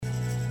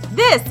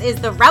This is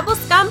the Rebel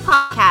Scum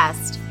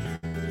Podcast.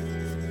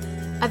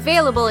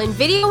 Available in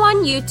video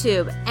on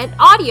YouTube and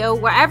audio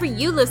wherever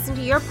you listen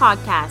to your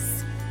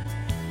podcasts.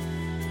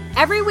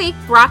 Every week,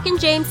 Brock and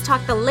James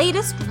talk the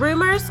latest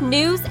rumors,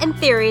 news, and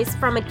theories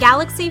from a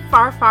galaxy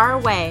far, far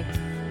away.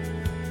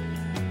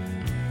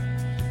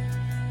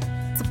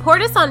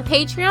 Support us on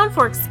Patreon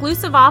for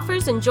exclusive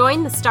offers and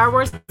join the Star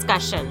Wars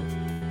discussion.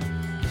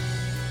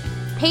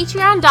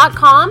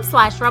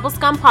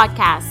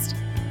 Patreon.com/RebelScumPodcast.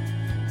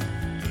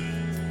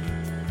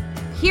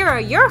 Here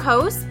are your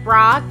hosts,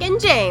 Brock and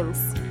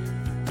James.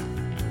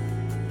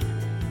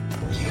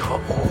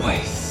 You're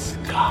always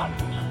scum.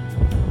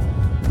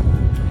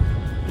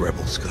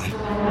 Rebel scum.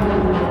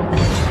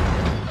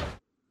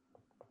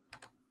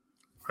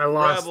 I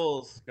lost.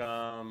 Rebel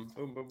scum.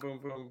 Boom, boom, boom,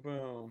 boom,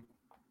 boom.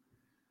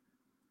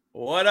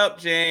 What up,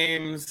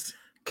 James?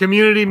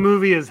 Community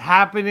movie is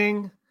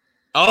happening.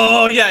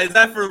 Oh, yeah. Is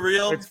that for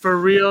real? It's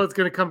for real. It's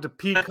going to come to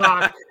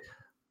Peacock.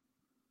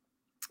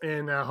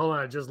 And hold on,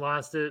 I just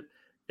lost it.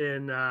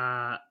 And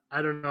I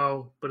don't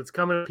know, but it's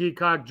coming to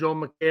Peacock. Joel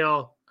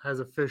McHale has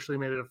officially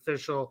made it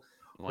official.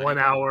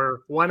 Wow.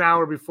 1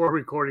 hour before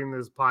recording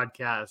this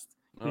podcast.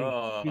 He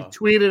Oh.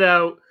 tweeted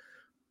out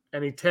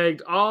and he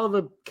tagged all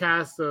the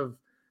cast of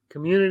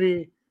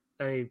Community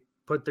and he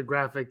put the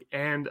graphic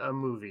and a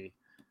movie.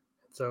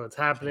 So it's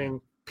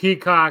happening.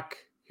 Peacock.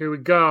 Here we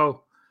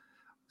go.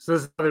 So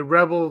this is the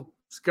Rebel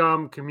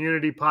Scum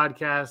Community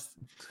Podcast.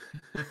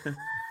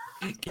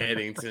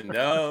 Getting to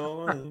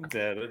know.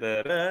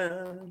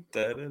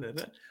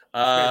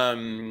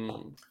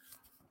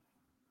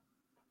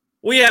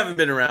 We haven't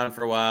been around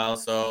for a while,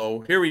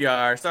 so here we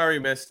are. Sorry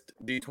we missed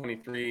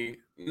D23.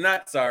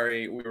 Not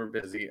sorry, we were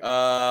busy.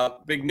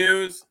 Big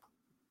news.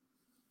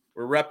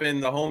 We're repping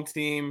the home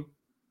team.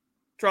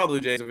 Toronto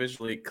Blue Jays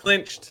officially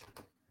clinched.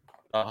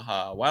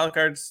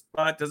 Wildcard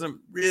spot doesn't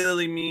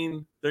really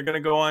mean they're gonna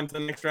go on to the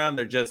next round.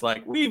 They're just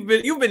like,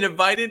 you've been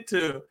invited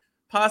to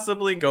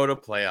possibly go to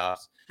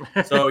playoffs.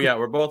 So yeah,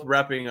 we're both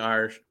repping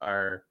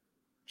our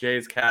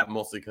Jays cap,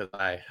 mostly because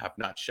I have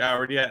not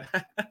showered yet.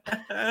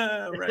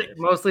 Right. It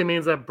mostly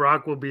means that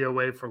Brock will be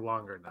away for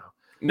longer now.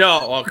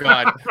 No, oh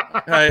god.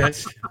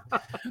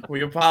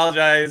 We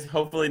apologize.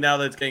 Hopefully now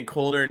that it's getting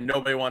colder and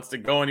nobody wants to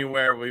go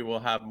anywhere, we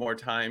will have more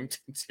time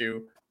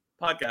to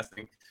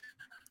podcasting.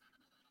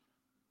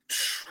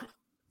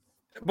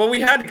 But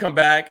we had to come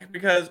back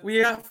because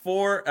we got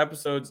 4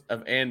 episodes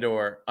of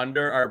Andor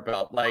under our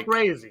belt. Like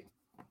Crazy.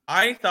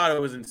 I thought it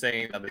was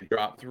insane that they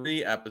dropped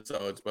 3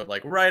 episodes, but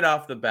like right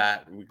off the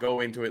bat, we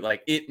go into it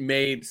like it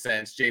made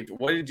sense. James,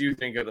 what did you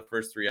think of the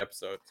first 3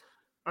 episodes?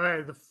 All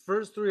right, the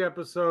first 3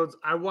 episodes,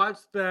 I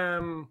watched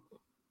them.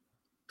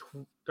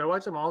 Did I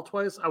watch them all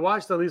twice? I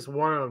watched at least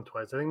one of them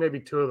twice. I think maybe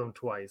 2 of them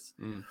twice.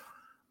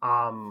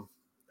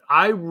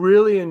 I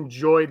really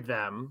enjoyed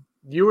them.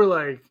 You were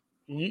like,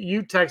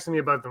 you texted me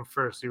about them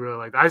first. You really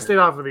liked. I stayed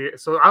off of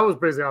so I was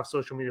basically off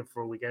social media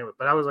for a week anyway,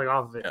 but I was like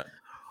off of it. Yeah.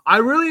 I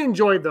really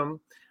enjoyed them.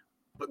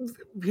 But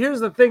here's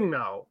the thing,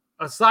 though.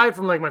 Aside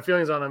from like my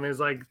feelings on them, is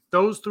like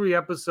those 3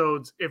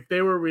 episodes, if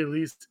they were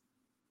released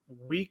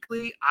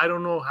weekly, I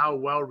don't know how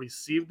well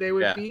received they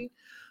would be.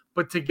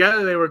 But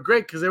together they were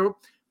great because they were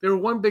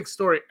one big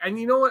story. And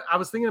you know what? I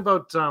was thinking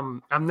about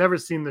I've never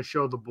seen the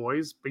show The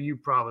Boys, but you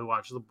probably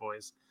watch The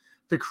Boys.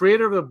 The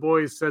creator of The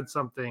Boys said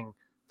something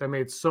that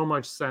made so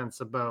much sense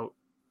about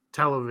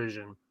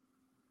television.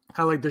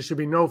 How like there should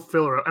be no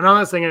filler. And I'm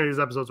not saying any of these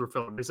episodes were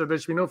filler. They said there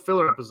should be no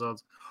filler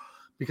episodes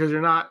because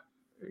you're not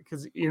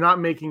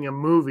making a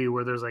movie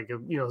where there's like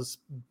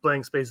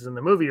blank spaces in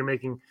the movie. You're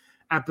making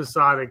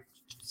episodic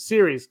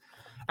series.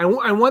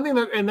 And one thing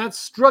that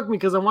struck me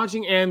because I'm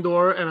watching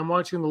Andor and I'm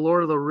watching the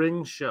Lord of the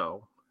Rings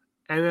show,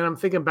 and then I'm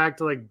thinking back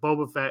to like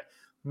Boba Fett.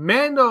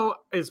 Mando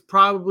is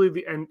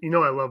probably and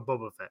I love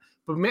Boba Fett,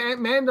 but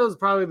Mando is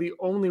probably the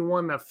only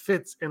one that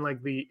fits in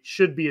like the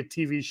should be a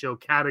TV show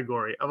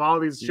category of all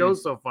these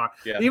shows so far.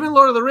 Yeah. Even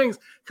Lord of the Rings,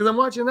 because I'm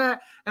watching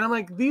that and I'm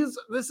like,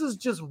 this is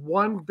just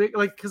one big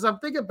like because I'm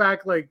thinking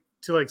back like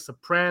to like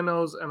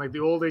Sopranos and like the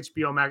old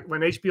HBO Max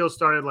when HBO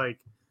started like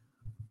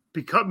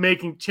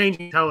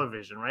changing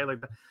television, right?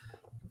 Like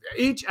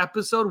each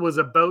episode was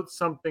about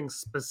something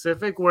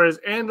specific, whereas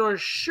Andor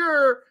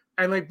sure.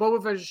 And like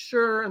Boba Fett,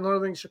 sure, and Lord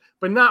of the Rings, sure,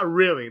 but not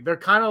really. They're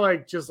kind of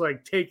like just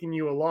like taking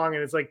you along,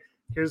 and it's like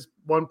here's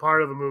one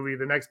part of the movie,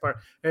 the next part,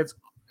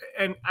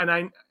 and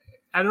I'm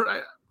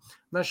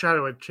not sure how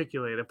to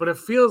articulate it, but it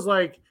feels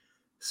like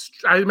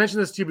I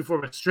mentioned this to you before,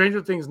 but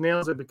Stranger Things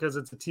nails it because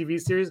it's a TV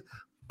series.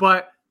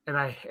 But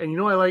I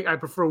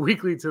prefer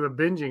weekly to the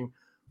binging,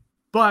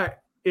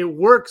 but it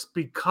works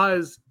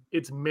because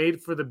it's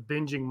made for the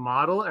binging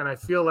model, and I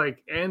feel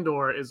like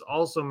Andor is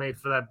also made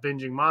for that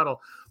binging model.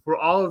 Where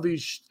all of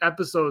these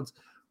episodes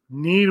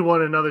need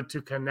one another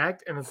to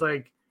connect. And it's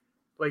like,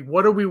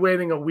 what are we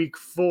waiting a week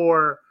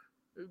for?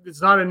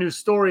 It's not a new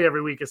story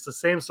every week. It's the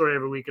same story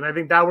every week. And I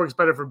think that works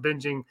better for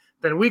binging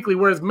than weekly.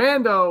 Whereas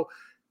Mando,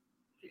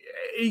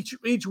 each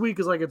week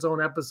is like its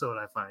own episode,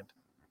 I find.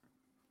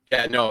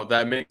 Yeah, no,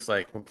 that makes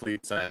like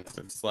complete sense.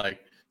 It's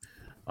like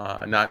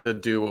not to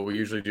do what we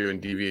usually do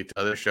and deviate to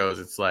other shows.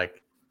 It's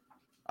like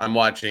I'm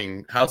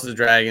watching House of the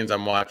Dragons,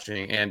 I'm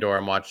watching Andor,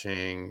 I'm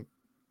watching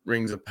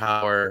Rings of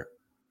Power.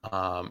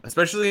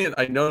 Especially,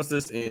 I noticed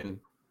this in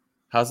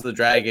House of the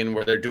Dragon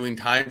where they're doing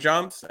time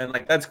jumps, and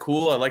like that's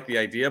cool. I like the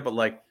idea, but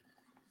like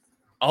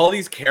all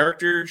these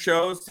character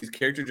shows, these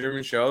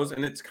character-driven shows,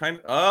 and it's kind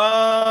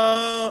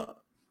of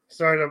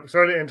sorry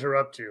to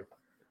interrupt you.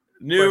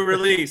 New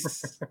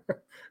release.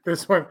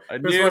 This one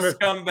is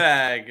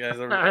scumbag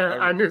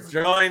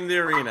join the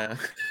arena.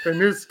 The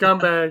new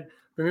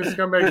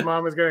scumbag's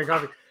mom is getting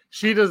coffee.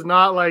 She does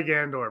not like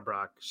Andor,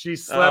 Brock. She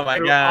slept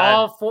through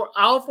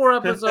all four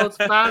episodes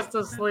fast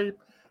asleep.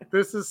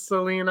 This is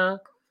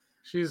Selena.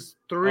 She's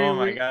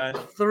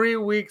 3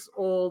 weeks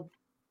old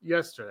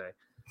yesterday.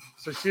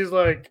 So she's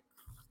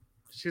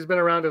been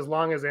around as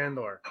long as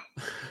Andor.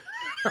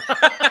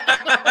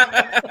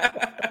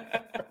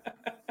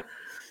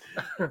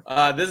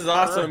 This is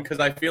awesome because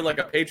I feel like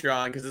a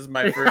Patreon because this is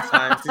my first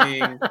time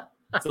seeing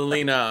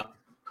Selena.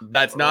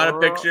 That's not a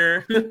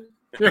picture.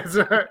 It's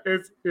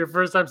your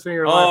first time seeing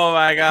her. Oh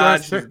my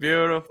God, she's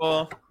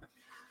beautiful.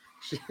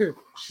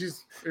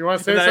 She's. You want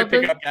to say something?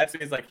 I pick up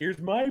Gatsby. He's like, "Here's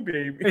my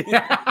baby."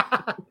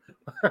 Yeah.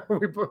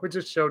 we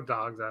just showed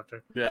dogs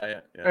after.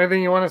 Yeah.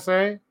 Anything you want to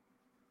say?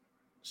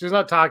 She's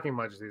not talking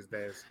much these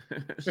days.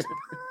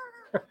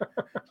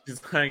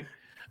 She's like,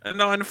 "A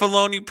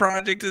non-Filoni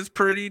project is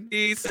pretty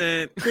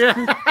decent."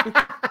 Yeah.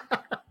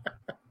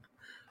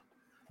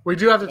 We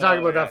do have to talk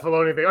about that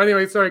Filoni thing.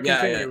 Anyway, sorry,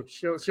 continue.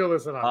 Yeah. She'll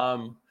listen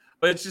up.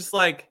 But it's just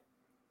like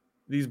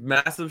these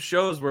massive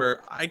shows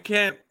where I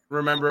can't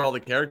remember all the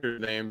character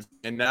names,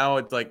 and now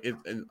it's like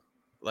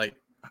like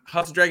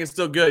House of Dragon's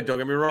still good. Don't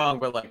get me wrong,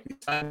 but like these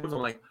times I'm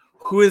like,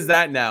 who is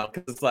that now?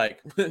 Because it's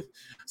like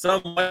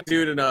some white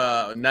dude in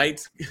a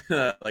knight's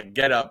like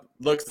get up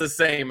looks the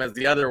same as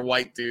the other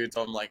white dude.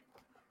 So I'm like,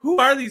 who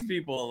are these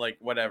people? Like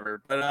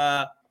whatever.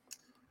 But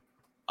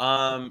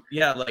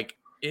yeah, like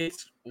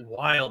it's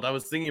wild. I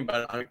was thinking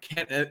about it. I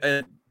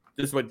can't.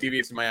 This is what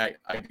deviates my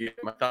idea,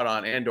 my thought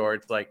on Andor.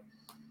 It's like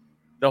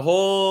the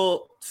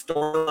whole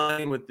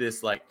storyline with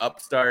this like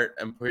upstart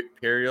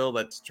Imperial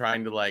that's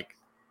trying to like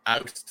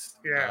oust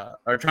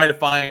or trying to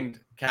find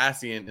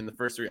Cassian in the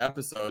first 3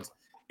 episodes.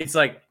 It's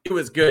like it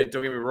was good,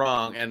 don't get me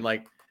wrong, and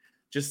like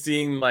just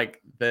seeing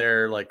like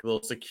their like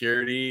little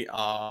security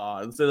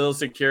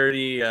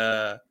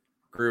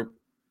group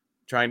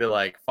trying to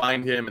like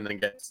find him and then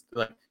get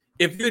like,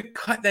 if you had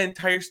cut the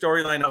entire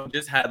storyline up and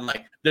just had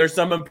like there's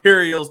some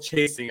Imperials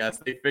chasing us,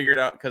 they figured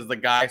out because the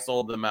guy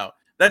sold them out.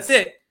 That's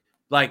it.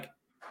 Like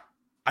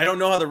I don't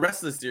know how the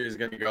rest of the series is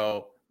going to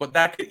go, but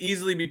that could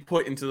easily be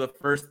put into the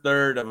first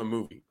third of a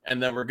movie,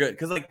 and then we're good.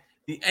 Because like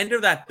the end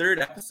of that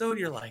 3rd episode,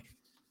 you're like,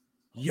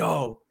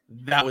 "Yo,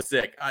 that was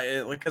sick."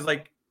 Because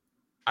like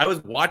I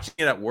was watching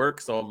it at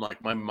work, so I'm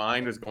like my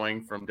mind was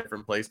going from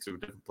different place to a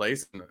different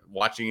place and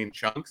watching in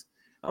chunks.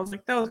 I was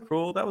like, "That was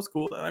cool. That was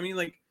cool." I mean,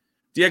 like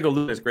Diego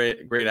Luna is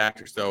great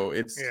actor, so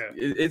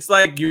it's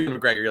like Ewan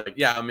McGregor. You're like,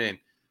 "Yeah, I'm in."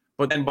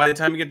 But then by the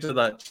time you get to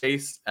the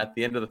chase at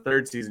the end of the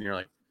 3rd season, you're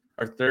like,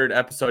 or 3rd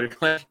episode, you're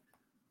like,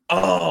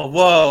 oh,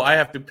 whoa, I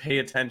have to pay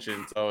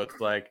attention. So it's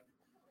like,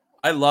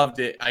 I loved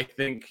it. I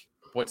think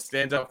what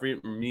stands out for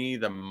me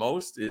the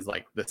most is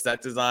like the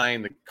set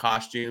design, the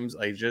costumes.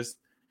 It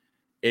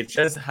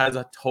just has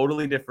a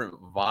totally different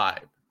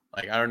vibe.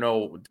 Like, I don't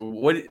know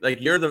what, like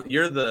you're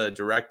the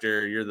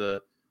director, you're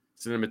the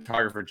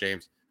cinematographer,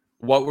 James.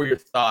 What were your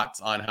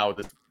thoughts on how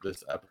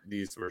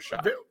these were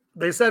shot?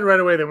 They said right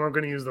away they weren't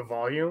going to use the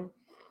volume.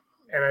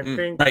 And I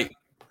think, right.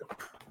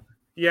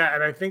 Yeah.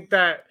 And I think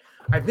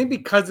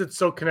because it's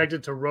so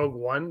connected to Rogue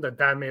One,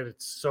 that made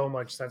it so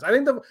much sense. I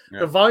think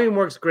the volume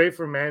works great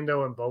for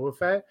Mando and Boba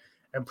Fett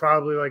and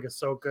probably like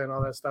Ahsoka and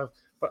all that stuff.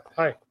 But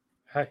hi.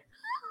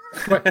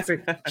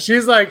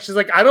 She's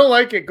like, I don't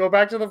like it. Go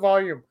back to the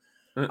volume.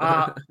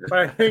 But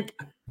I think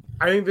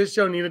this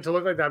show needed to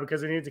look like that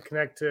because it needed to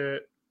connect to.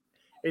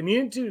 It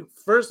needed to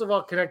first of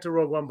all connect to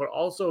Rogue One, but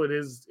also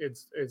it's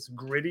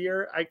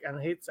grittier. I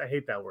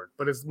hate that word,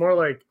 but it's more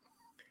like,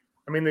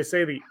 I mean, they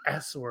say the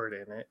S word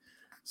in it,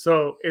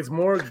 so it's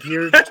more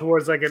geared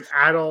towards like an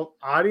adult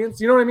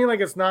audience. You know what I mean? Like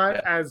it's not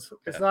as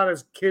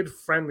kid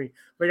friendly.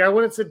 Like I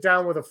wouldn't sit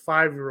down with a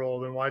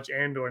 5-year-old and watch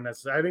Andor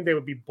necessarily. I think they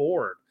would be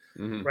bored.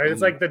 Mm-hmm, right? Mm-hmm.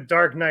 It's like The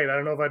Dark Knight. I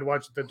don't know if I'd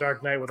watch The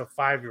Dark Knight with a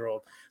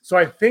 5-year-old. So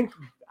I think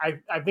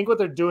what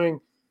they're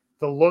doing,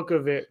 the look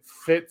of it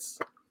fits.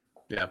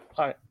 Yeah.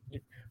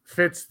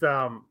 Fits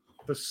the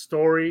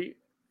story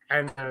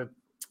and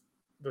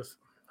the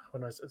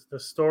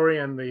story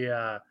and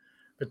the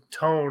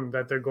tone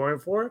that they're going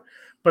for.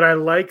 But I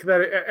like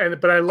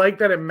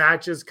that it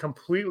matches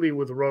completely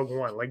with Rogue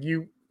One. Like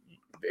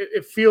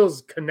it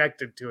feels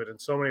connected to it in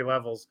so many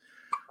levels.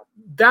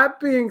 That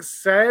being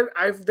said,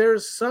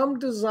 there's some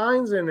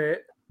designs in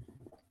it.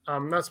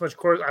 Not so much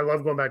Coruscant. I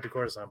love going back to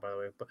Coruscant, by the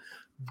way,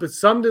 but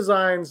some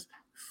designs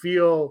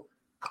feel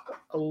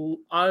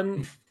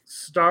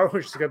Star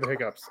Wars. Just got the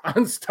hiccups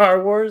on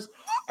Star Wars,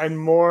 and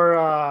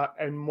more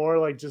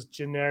like just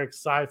generic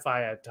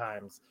sci-fi at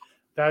times.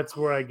 That's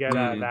where I get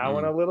out of that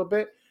one Mhm. a little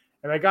bit.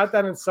 And I got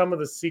that in some of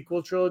the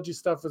sequel trilogy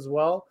stuff as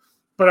well.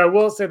 But I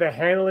will say the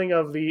handling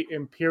of the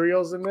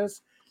Imperials in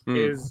this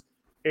Mm.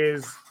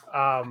 is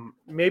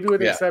maybe with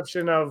the Yeah.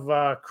 exception of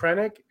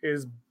Krennic,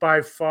 is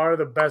by far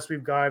the best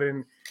we've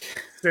gotten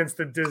since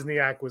the Disney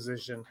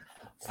acquisition.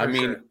 I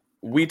mean,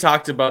 we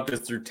talked about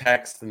this through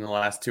text in the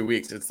last 2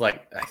 weeks. It's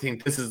like, I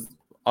think this is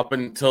up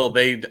until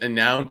they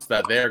announced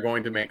that they are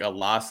going to make a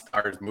Lost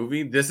Stars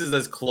movie. This is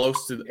as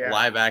close to the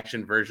live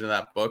action version of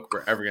that book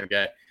we're ever going to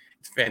get.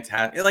 It's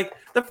fantastic. Like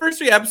the first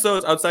 3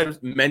 episodes, outside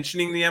of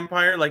mentioning the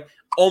Empire, like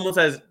almost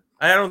has,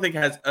 I don't think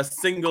has a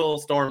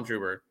single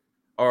stormtrooper,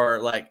 or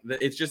like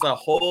it's just a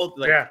whole,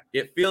 like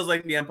it feels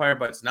like the Empire,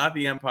 but it's not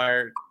the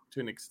Empire to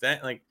an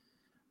extent. Like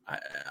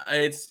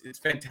it's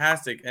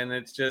fantastic. And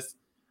it's just,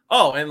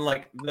 oh, and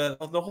like the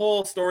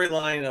whole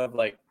storyline of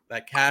like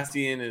that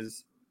Cassian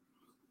is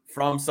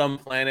from some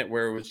planet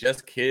where it was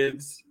just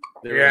kids.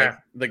 They were like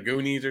the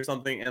Goonies or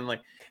something, and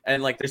like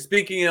they're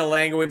speaking in a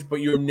language, but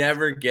you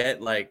never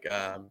get like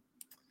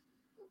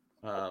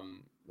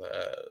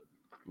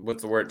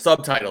what's the word?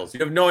 Subtitles. You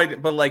have no idea,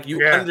 but like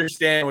you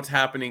understand what's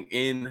happening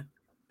in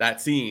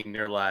that scene.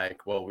 You're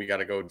like, well, we got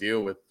to go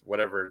deal with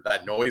whatever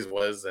that noise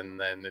was, and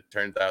then it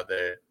turns out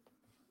that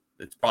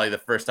it's probably the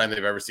first time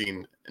they've ever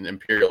seen an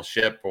Imperial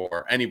ship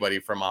or anybody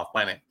from off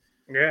planet.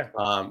 Yeah.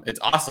 It's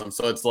awesome.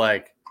 So it's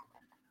like,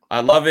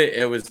 I love it.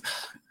 It was,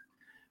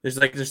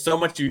 there's so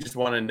much you just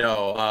want to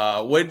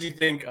know. What did you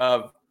think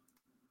of,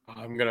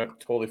 I'm going to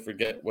totally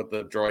forget what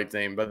the droid's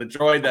name, but the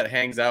droid that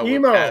hangs out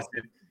with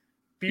Cassian.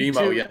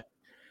 BMO, yeah.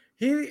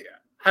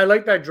 I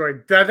like that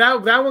droid.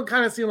 That one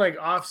kind of seemed like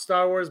off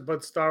Star Wars,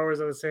 but Star Wars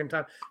at the same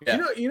time.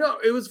 Yeah. You know,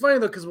 it was funny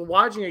though, because we're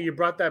watching it. You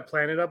brought that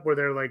planet up where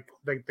they're like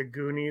the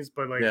Goonies,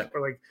 but like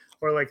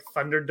or like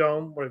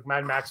Thunderdome, where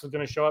Mad Max was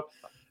going to show up.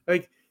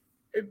 Like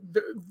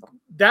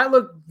that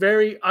looked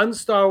very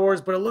un-Star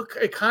Wars, but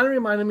it kind of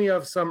reminded me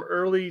of some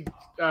early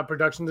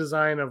production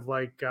design of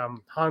like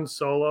Han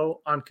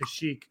Solo on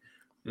Kashyyyk.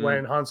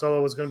 When Han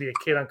Solo was going to be a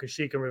kid on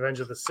Kashyyyk in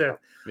Revenge of the Sith.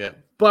 Yeah.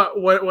 But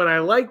what I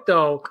liked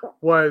though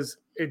was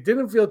it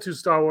didn't feel too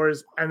Star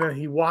Wars, and then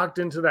he walked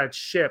into that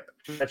ship.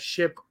 That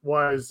ship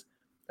was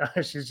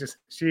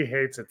she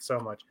hates it so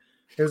much.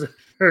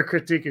 Her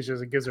critique is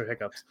just it gives her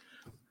hiccups.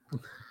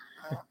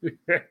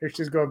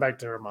 She's going back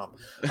to her mom.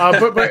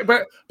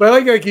 But I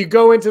like you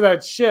go into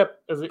that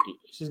ship as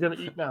she's gonna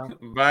eat now.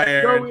 Bye,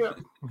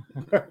 Aaron.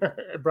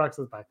 Brock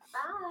says bye.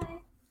 Bye.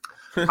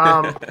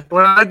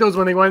 What I like those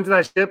when they went into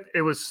that ship,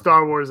 it was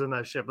Star Wars in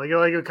that ship. Like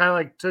it kind of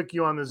like took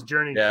you on this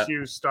journey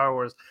to Star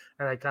Wars,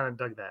 and I kind of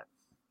dug that.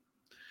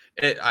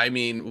 I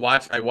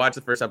watched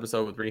the first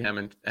episode with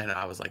Reham, and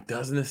I was like,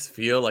 doesn't this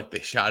feel like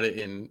they shot it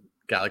in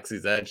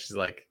Galaxy's Edge? She's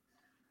like,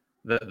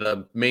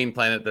 the main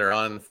planet they're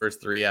on in the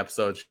first 3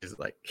 episodes. She's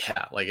like,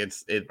 yeah, like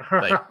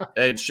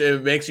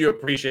it makes you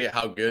appreciate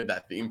how good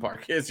that theme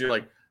park is. You're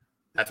like,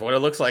 that's what it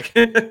looks like.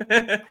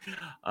 But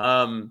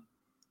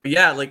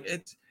yeah, like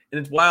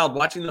it's wild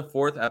watching the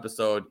 4th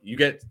episode.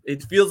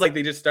 It feels like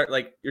they just start,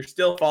 like you're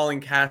still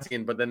following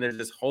Cassian, but then there's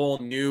this whole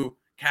new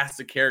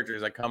cast of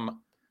characters that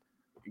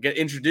get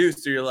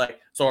introduced. So you're like,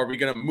 so are we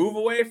going to move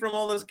away from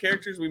all those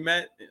characters we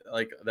met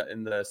like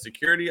in the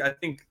security? I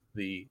think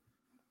the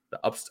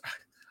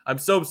I'm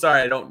so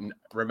sorry I don't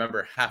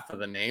remember half of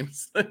the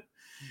names.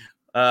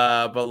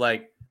 But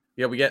like,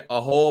 yeah, we get a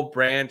whole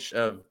branch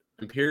of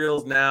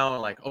Imperials now.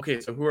 Like,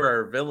 okay, so who are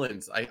our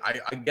villains? I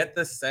get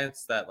the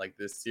sense that like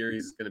this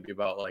series is going to be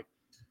about like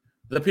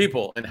the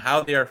people and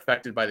how they are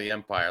affected by the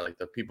Empire, like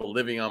the people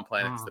living on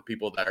planets, the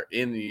people that are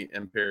in the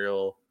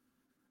Imperial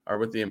or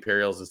with the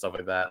Imperials and stuff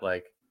like that.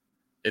 Like,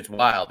 it's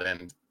wild,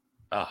 and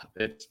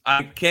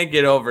I can't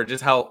get over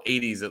just how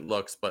 80s it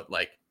looks, but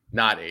like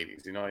not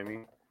 80s. You know what I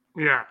mean?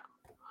 Yeah,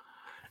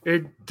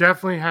 it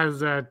definitely has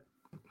that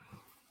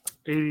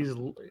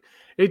 80s.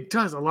 It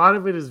does. A lot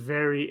of it is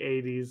very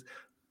 80s.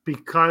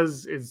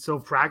 Because it's so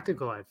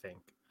practical, I think.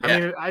 I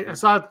mean, I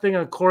saw a thing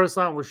on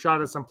Coruscant was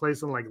shot at some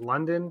place in like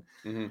London,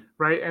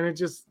 right? And it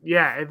just,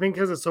 I think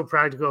because it's so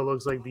practical, it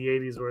looks like the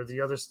 80s, where the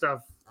other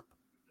stuff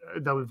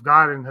that we've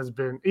gotten has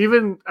been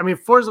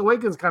Force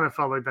Awakens kind of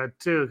felt like that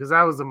too, because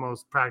that was the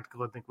most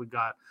practical I think we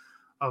got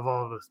of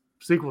all the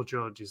sequel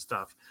trilogy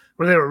stuff,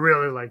 where they were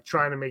really like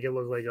trying to make it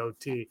look like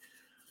OT.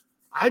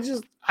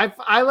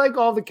 I like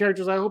all the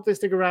characters. I hope they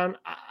stick around.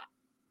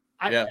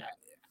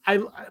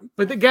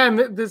 But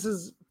again, this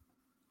is.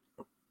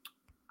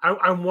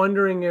 I'm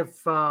wondering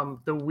if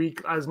the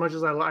week, as much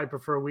as I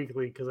prefer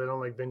weekly because I don't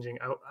like binging,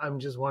 I'm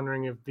just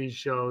wondering if these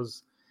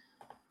shows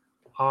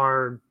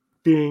are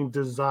being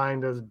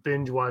designed as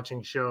binge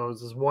watching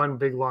shows, as one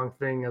big long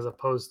thing as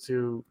opposed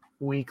to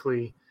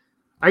weekly.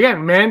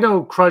 Again,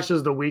 Mando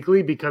crushes the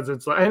weekly because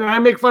it's like, and I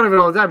make fun of it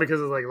all the time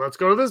because it's like, let's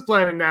go to this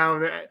planet now.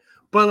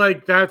 But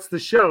like, that's the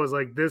show. It's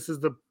like, this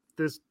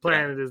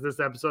planet is this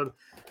episode.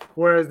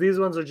 Whereas these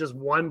ones are just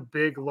one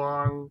big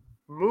long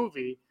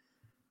movie.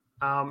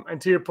 And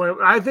to your point,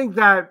 I think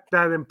that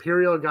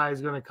Imperial guy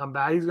is going to come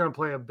back. He's going to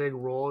play a big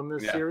role in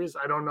this series.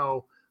 I don't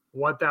know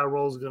what that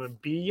role is going to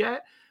be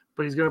yet,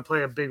 but he's going to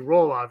play a big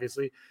role,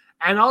 obviously.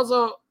 And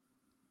also,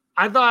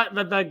 I thought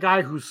that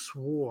guy who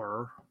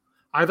swore,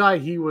 I thought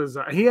he was,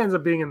 he ends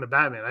up being in the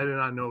Batman. I did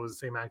not know it was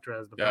the same actor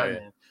as the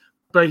Batman. Yeah.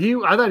 But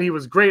I thought he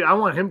was great. I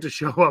want him to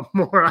show up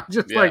more. I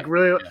just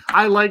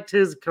I liked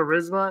his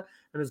charisma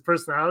and his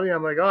personality.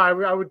 I'm like, oh,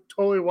 I would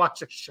totally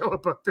watch a show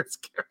about this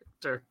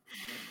character.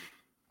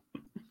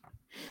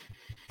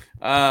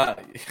 Yeah,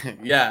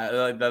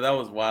 that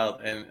was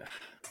wild. And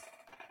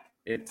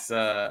it's,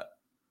 I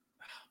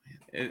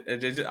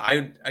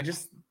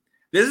just,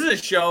 this is a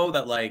show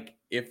that, like,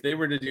 if they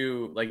were to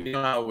do, like, you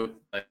know how with,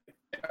 like,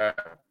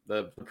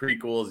 the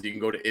prequels, you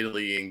can go to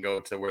Italy and go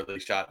to where they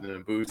shot in the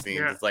booth scenes.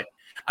 Yeah. It's like,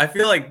 I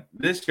feel like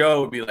this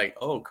show would be like,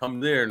 oh, come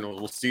there and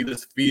we'll see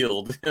this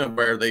field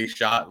where they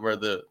shot, where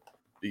the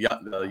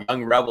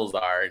young rebels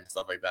are and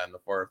stuff like that in the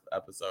 4th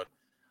episode.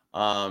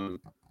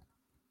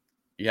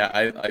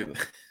 Yeah,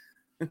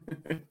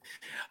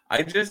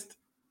 I just,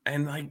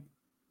 and like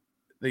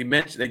they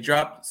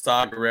dropped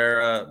Saw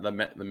Gerrera,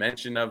 the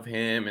mention of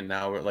him, and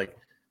now we're like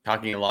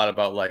talking a lot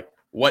about like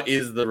what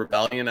is the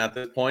rebellion at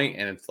this point,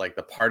 and it's like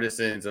the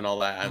partisans and all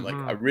that. I'm like,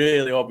 I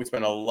really hope we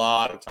spend a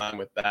lot of time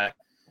with that.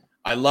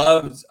 I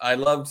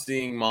loved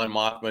seeing Mon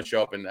Mothma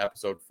show up in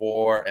episode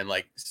 4 and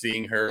like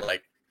seeing her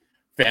like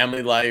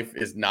family life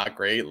is not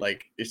great.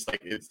 Like it's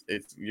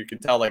you can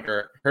tell like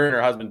her and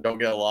her husband don't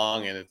get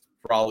along, and it's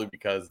probably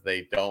because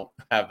they don't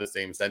have the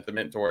same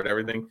sentiment toward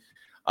everything.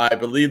 I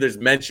believe there's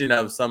mention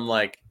of some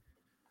like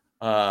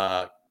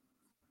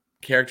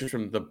characters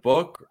from the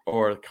book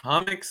or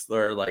comics,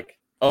 or like,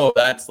 oh,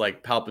 that's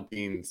like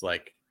Palpatine's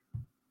like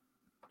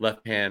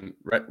left hand,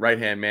 right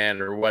hand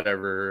man or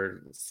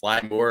whatever,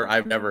 Sly Moore.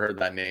 I've never heard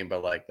that name,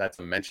 but like that's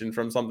a mention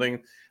from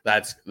something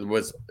that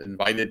was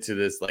invited to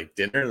this like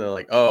dinner. They're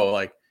like, oh,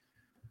 like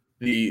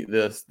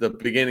the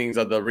beginnings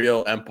of the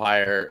real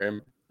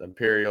empire,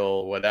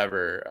 imperial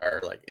whatever,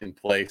 are like in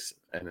place,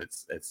 and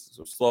it's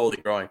slowly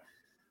growing.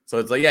 So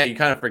it's like, yeah, you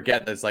kind of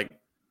forget that it's like,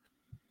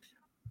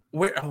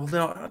 where? Oh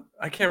no,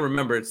 I can't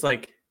remember. It's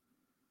like,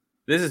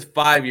 this is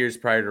 5 years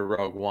prior to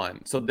Rogue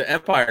One, so the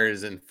Empire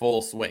is in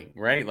full swing,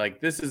 right? Like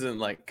this isn't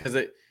like, because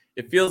it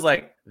feels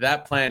like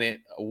that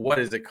planet. What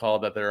is it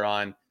called that they're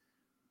on?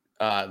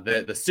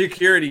 The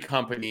security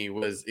company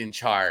was in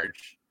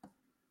charge,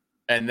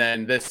 and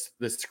then this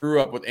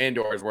screw up with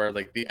Andor is where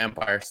like the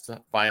Empire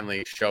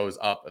finally shows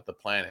up at the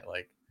planet.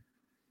 Like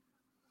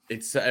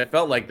it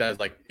felt like that was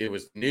like it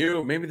was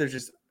new. Maybe they're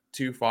just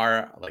too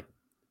far, like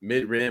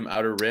mid rim,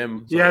 outer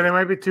rim. So yeah, they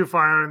might be too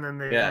far, and then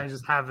they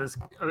just have this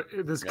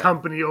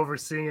company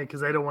overseeing it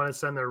because they don't want to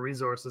send their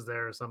resources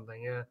there or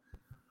something. Yeah.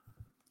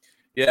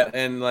 Yeah,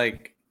 and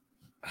like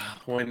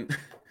when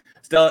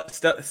Stellan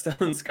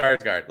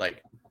Skarsgård,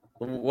 like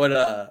what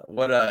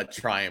a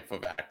triumph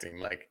of acting.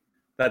 Like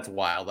that's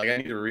wild. Like I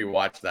need to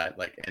rewatch that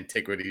like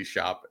antiquities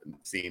shop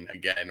scene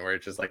again, where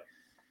it's just like,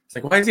 it's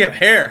like, why does he have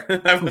hair?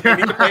 I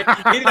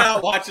need to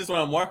not watch this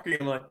when I'm walking.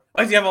 I'm like,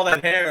 why does he have all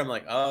that hair? I'm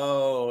like,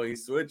 oh, he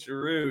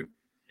switcherooed.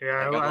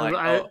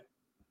 Yeah,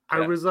 I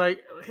was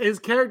like, his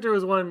character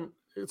was one.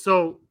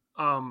 So,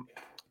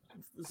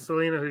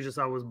 Selena, who just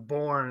saw, was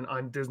born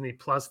on Disney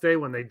Plus Day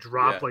when they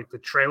dropped like the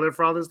trailer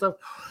for all this stuff.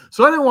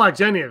 So I didn't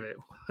watch any of it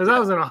because I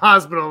was in a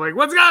hospital. Like,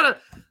 what's got to?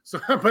 So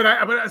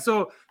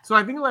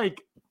I think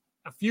like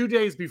a few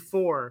days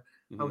before,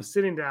 I was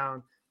sitting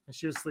down. And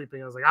she was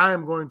sleeping. I was like, I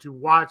am going to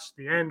watch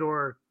the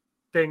Andor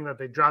thing that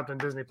they dropped on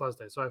Disney Plus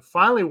Day. So I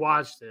finally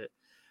watched it,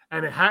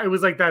 and it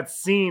was like that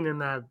scene in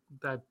that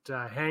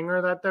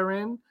hangar that they're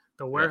in,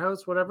 the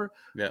warehouse, whatever.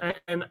 Yeah.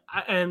 And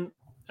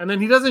then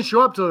he doesn't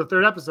show up till the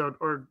 3rd episode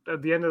or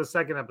at the end of the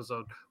 2nd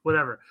episode,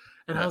 whatever.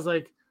 And I was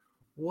like,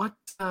 what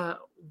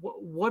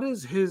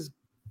is his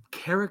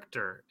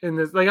character in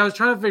this? Like I was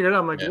trying to figure it out.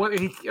 I'm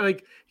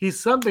like, he's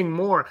something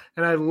more.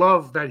 And I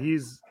love that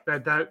he's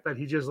that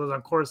he just lives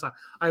on Coruscant.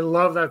 I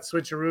love that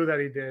switcheroo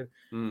that he did.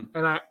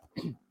 And a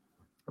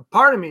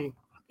part of me,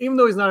 even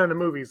though he's not in the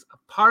movies, a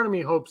part of me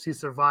hopes he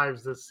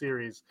survives this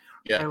series.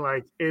 Yeah.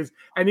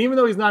 And even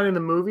though he's not in the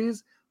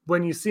movies,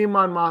 when you see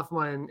Mon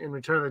Mothma in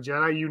Return of the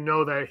Jedi, you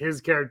know that his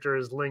character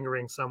is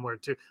lingering somewhere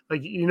too.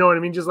 Like, you know what I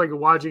mean? Just like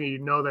watching it, you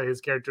know that his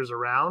character's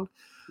around.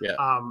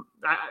 Yeah.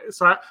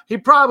 He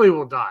probably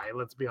will die.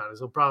 Let's be honest.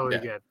 He'll probably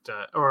get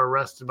or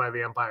arrested by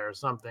the Empire or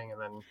something, and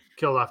then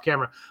killed off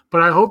camera.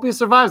 But I hope he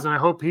survives, and I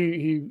hope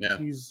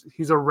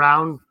he's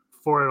around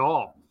for it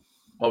all.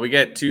 Well, we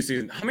get 2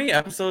 seasons. How many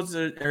episodes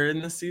are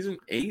in this season?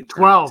 8?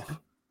 12.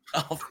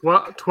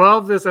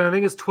 12 this, and I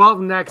think it's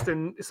 12 next.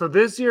 And so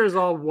this year is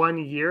all 1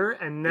 year,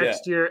 and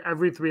next year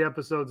every 3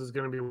 episodes is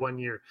going to be 1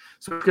 year.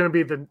 So it's going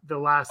to be the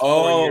last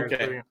 4 years.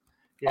 Okay.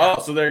 Yeah.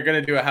 Oh, so they're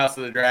gonna do a House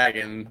of the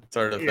Dragon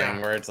sort of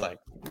thing where it's like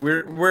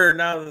we're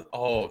now.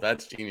 Oh,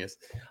 that's genius.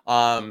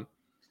 That's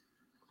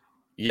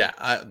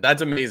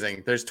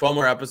amazing. There's 12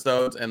 more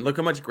episodes, and look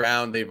how much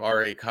ground they've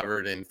already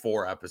covered in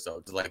 4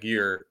 episodes. Like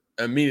you're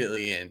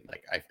immediately in.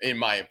 Like in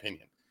my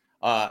opinion,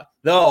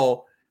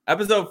 though,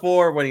 episode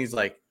 4 when he's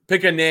like,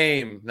 pick a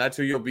name, that's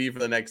who you'll be for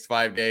the next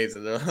 5 days,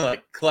 and they're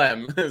like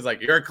Clem. It was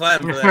like, you're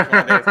Clem for the next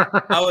 5 days.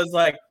 I was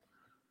like,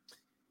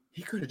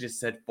 he could have just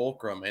said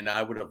Fulcrum, and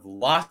I would have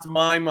lost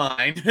my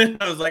mind.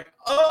 I was like,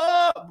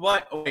 oh,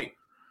 but wait.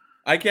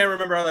 I can't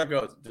remember how that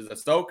goes. Does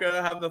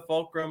Ahsoka have the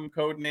Fulcrum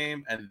code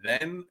name and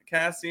then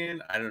Cassian?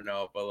 I don't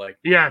know, but like,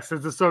 yes,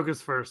 it's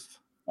Ahsoka's first.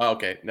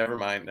 okay, never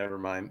mind.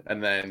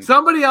 And then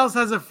Somebody else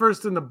has it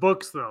first in the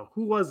books, though.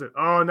 Who was it?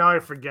 Oh, now I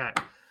forget.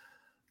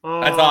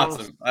 Oh, that's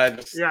awesome.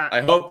 yeah.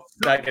 I hope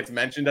that gets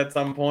mentioned at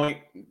some point,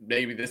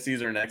 maybe this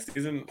season or next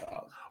season.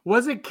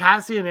 Was it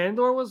Cassian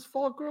Andor was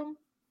Fulcrum?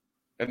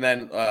 And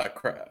then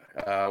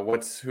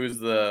who's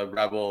the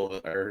rebel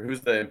or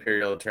who's the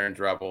Imperial turned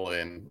rebel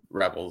in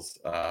Rebels?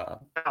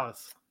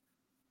 Alice.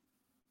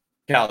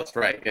 Callus,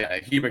 right? Yeah,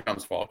 he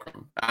becomes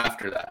Fulcrum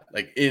after that,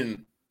 like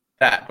in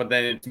that. But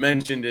then it's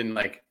mentioned in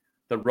like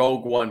the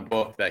Rogue One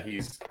book that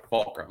he's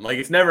Fulcrum. Like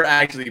it's never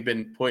actually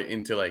been put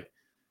into like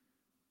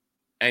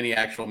any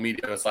actual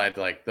media aside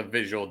to like the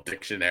visual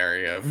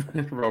dictionary of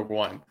Rogue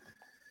One.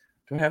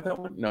 Do I have that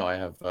one? No, I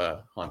have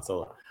Han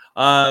Solo.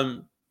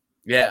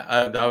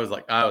 Yeah, I was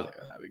like, oh,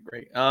 that'd be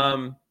great.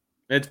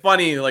 It's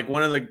funny, like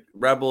one of the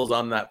rebels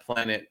on that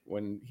planet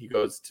when he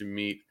goes to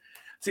meet.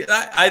 See,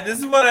 this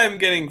is what I'm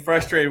getting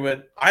frustrated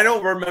with. I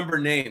don't remember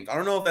names. I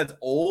don't know if that's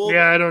old.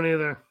 Yeah, I don't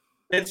either.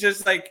 It's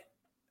just like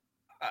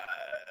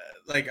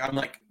I'm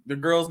like the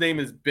girl's name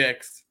is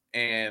Bix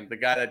and the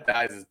guy that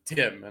dies is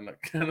Tim, and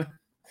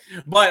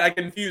but I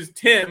confused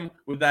Tim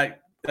with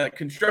that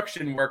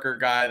construction worker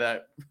guy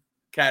that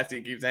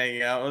Cassie keeps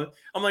hanging out with.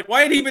 I'm like,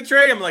 why did he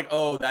betray him? I'm like,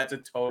 oh, that's a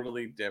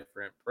totally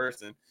different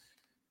person.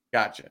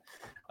 Gotcha.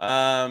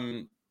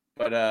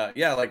 But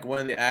yeah, like one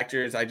of the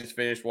actors, I just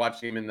finished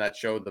watching him in that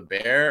show, The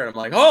Bear, and I'm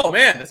like, oh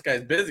man, this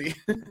guy's busy.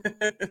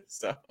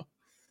 So,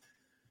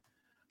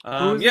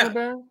 Who is yeah, The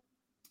Bear?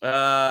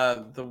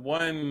 the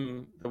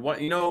one,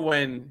 you know,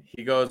 when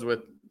he goes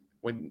with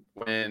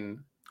when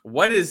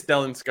what is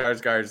Stellan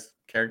Skarsgård's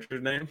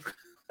character's name?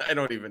 I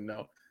don't even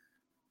know.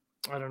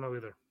 I don't know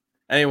either.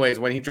 Anyways,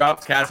 when he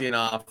drops Cassian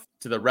off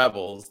to the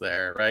rebels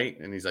there, right?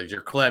 And he's like,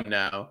 you're Clem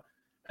now.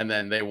 And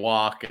then they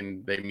walk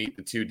and they meet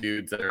the two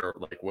dudes that are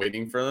like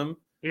waiting for them.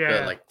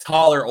 Yeah. The like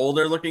taller,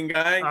 older looking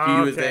guy.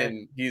 Oh,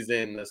 He's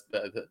in this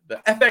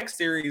the FX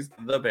series,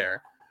 The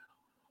Bear.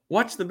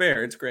 Watch The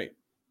Bear. It's great.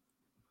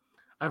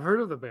 I've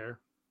heard of The Bear.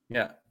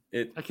 Yeah.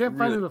 I can't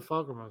find who the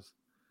Fulcrum was.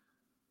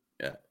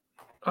 Yeah.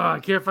 I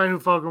can't find who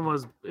Fulcrum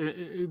was.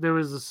 There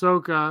was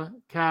Ahsoka,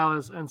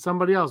 Callus, and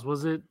somebody else.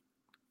 Was it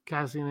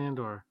Cassian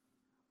Andor?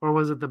 Or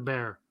was it The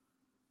Bear?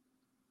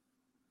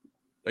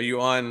 Are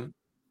you on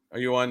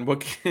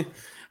Wiki?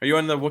 Are you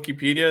on the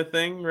Wikipedia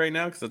thing right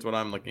now? Because that's what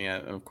I'm looking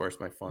at. And of course,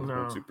 my phone's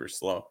going super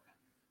slow.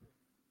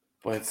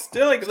 But it's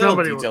still like little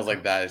details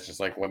like that. It's just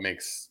like what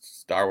makes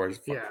Star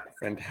Wars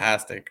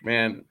fantastic,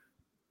 man.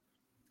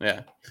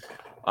 Yeah.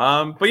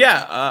 But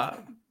yeah,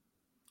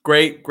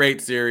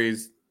 great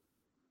series.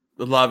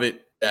 Love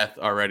it, death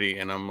already.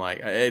 And I'm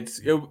like, I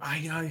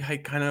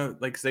kind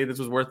of like say this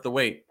was worth the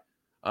wait.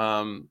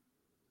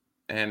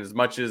 And as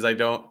much as I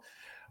don't,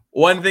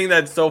 one thing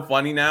that's so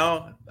funny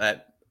now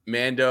that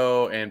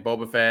Mando and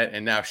Boba Fett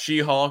and now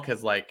She-Hulk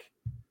has like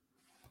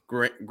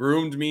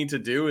groomed me to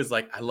do is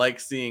like I like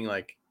seeing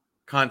like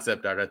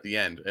concept art at the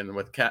end, and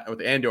with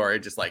Andor it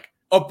just like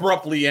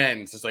abruptly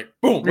ends. It's like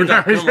boom, we're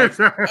done. I'm like,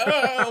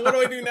 oh, what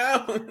do I do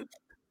now?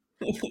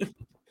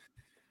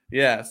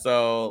 Yeah,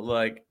 so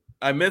like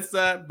I miss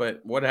that,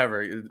 but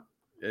whatever.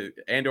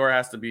 Andor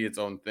has to be its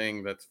own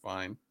thing. That's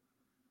fine.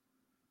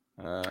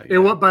 By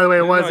the way,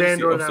 it was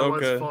Andor that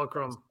was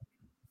Fulcrum.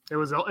 It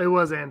was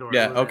Andor.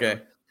 Yeah. Okay.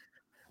 Andor.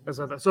 That's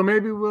what I thought. So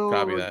maybe we'll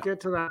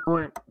get to that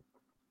point.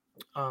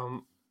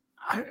 I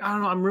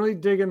don't know. I'm really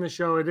digging the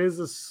show. It is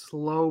a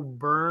slow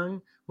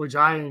burn, which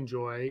I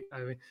enjoy.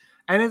 I mean,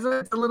 and it's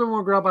a little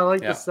more grub. I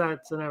like the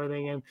sets and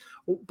everything.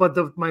 But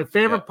my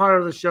favorite part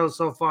of the show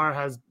so far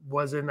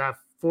was in that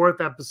 4th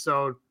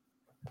episode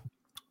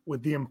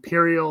with the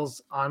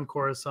Imperials on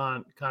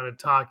Coruscant, kind of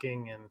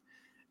talking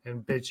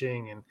and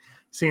bitching and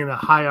seeing the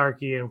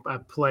hierarchy and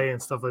play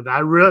and stuff like that.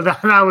 I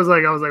was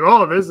like,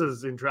 oh, this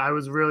is interesting. I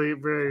was really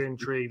very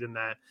intrigued in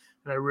that,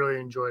 and I really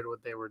enjoyed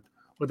what they were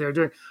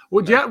doing.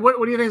 What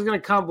do you think is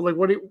going to come? Like,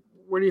 where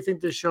do you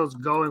think this show's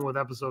going with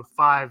episode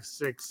 5,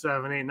 6,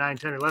 7, 8, 9,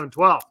 10, 11,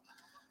 12?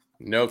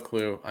 No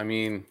clue. I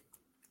mean,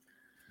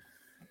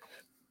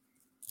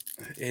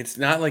 it's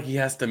not like he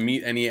has to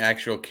meet any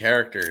actual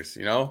characters,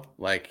 you know?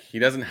 Like he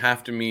doesn't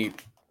have to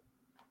meet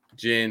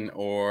Jin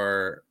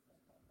or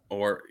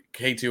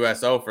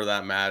K2SO for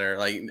that matter.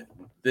 Like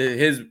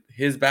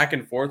his back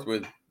and forth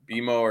with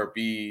BMO or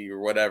B or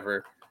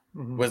whatever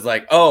was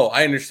like, oh,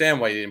 I understand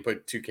why you didn't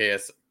put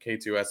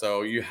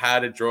K2SO. You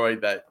had a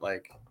droid that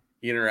like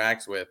he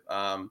interacts with.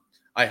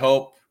 I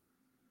hope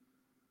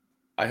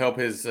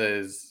his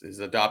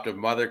adoptive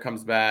mother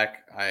comes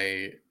back.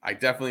 I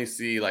definitely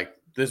see like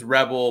this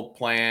rebel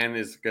plan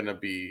is gonna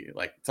be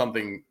like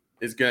something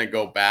is gonna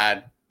go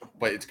bad,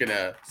 but it's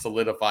gonna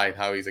solidify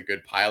how he's a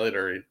good pilot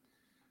or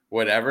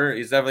whatever.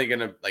 He's definitely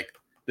gonna like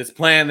this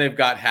plan they've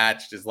got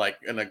hatched is like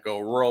gonna go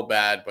real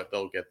bad, but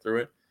they'll get through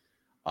it.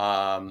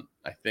 I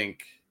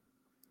think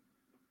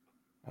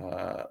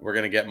We're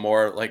gonna get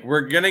more. Like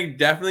we're gonna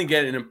definitely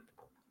get a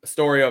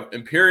story of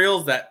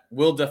Imperials that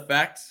will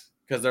defect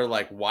because they're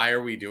like, why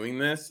are we doing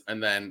this?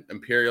 And then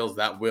Imperials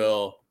that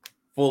will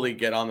fully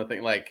get on the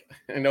thing. Like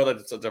I know that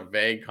it's such a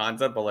vague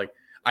concept, but like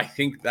I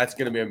think that's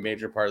gonna be a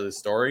major part of the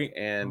story.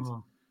 And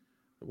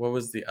what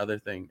was the other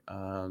thing?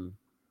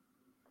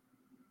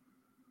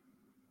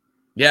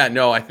 Yeah,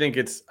 no, I think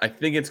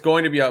it's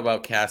going to be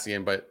about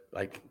Cassian, but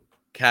like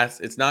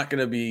it's not going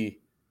to be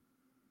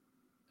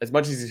as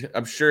much as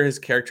I'm sure his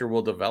character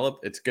will develop.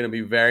 It's going to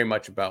be very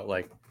much about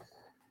like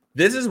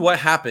this is what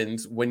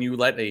happens when you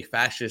let a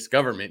fascist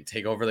government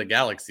take over the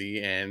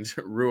galaxy and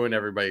ruin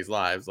everybody's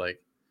lives. Like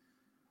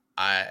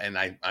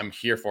I'm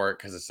here for it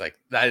because it's like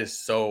that is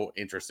so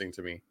interesting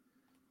to me.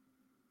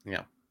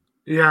 Yeah.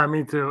 Yeah,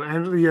 me too.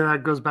 And yeah,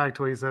 that goes back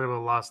to what you said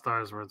about Lost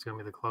Stars, where it's going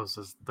to be the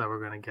closest that we're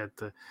going to get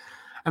to.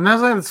 And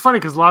it's funny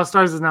because Lost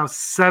Stars is now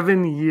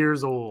 7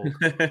 years old.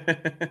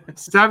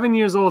 7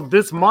 years old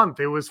this month.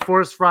 It was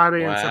Force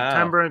Friday in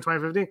September in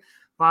 2015.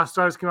 Lost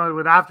Stars came out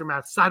with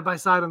Aftermath side by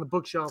side on the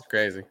bookshelf. It's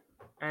crazy.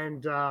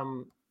 And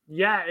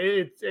yeah,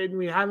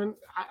 we haven't.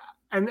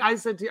 I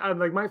said to you,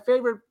 like my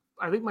favorite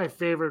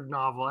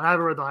novel. I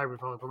haven't read the High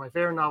Republic, but my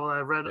favorite novel that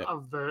I've read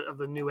of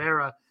the new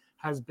era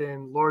has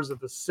been Lords of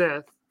the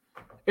Sith.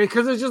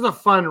 Because it's just a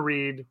fun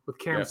read with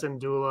Cam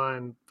Syndulla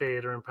and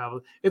Vader and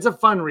Pavlov. It's a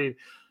fun read.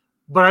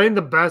 But I think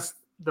the best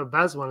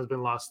one has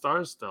been Lost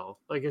Stars still.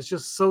 Like it's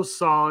just so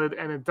solid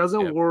and it doesn't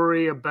have to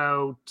worry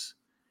about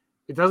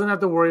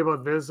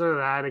this or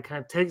that. It kind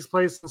of takes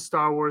place in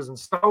Star Wars and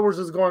Star Wars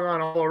is going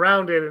on all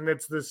around it and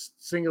it's this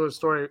singular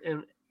story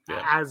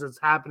as it's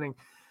happening.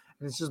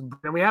 And it's just,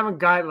 and we haven't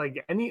got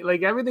like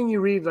everything you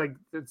read, like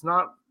it's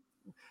not,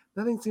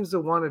 nothing seems to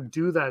want to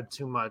do that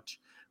too much.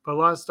 But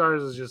Lost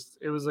Stars is just,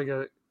 it was like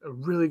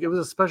it was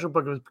a special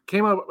book. It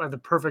came out at the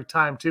perfect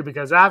time too,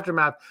 because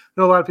Aftermath, I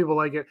know a lot of people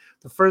like it.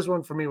 The first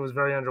one for me was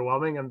very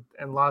underwhelming,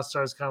 and Lost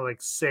Stars kind of like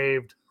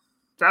saved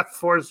that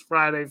Force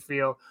Friday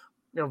feel,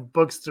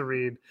 books to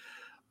read.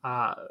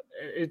 I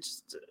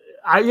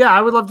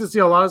would love to see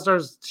a Lost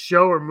Stars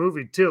show or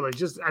movie too. Like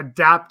just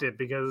adapt it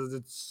because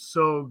it's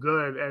so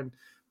good, and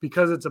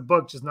because it's a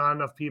book, just not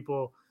enough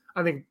people.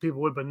 I think people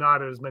would, but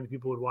not as many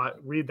people would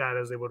read that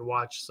as they would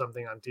watch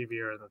something on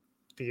TV or in the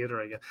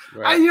theater, I guess.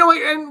 Right.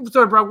 And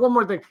sorry, Brock, one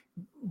more thing.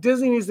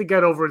 Disney needs to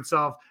get over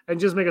itself and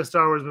just make a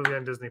Star Wars movie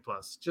on Disney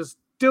Plus. Just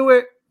do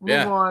it.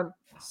 Move on.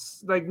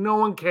 Like no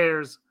one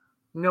cares.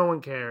 No one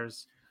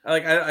cares.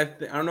 I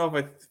don't know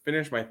if I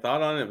finished my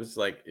thought on it. It was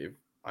like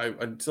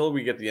until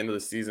we get to the end of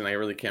the season, I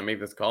really can't make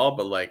this call.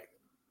 But like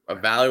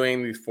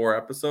evaluating these 4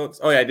 episodes.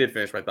 Oh yeah, I did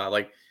finish my thought.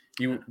 Like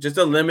you just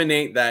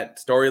eliminate that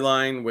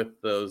storyline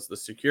with the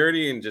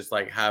security and just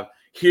like have.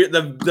 Here,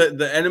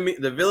 the enemy,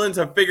 the villains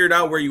have figured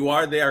out where you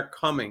are. They are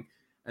coming,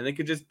 and they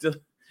could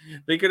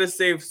have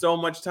saved so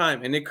much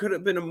time, and it could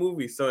have been a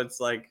movie. So it's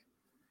like,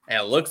 and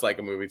it looks like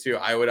a movie too.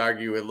 I would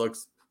argue it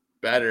looks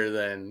better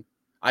than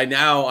I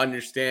now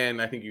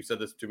understand. I think you said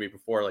this to me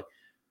before. Like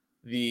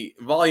the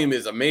volume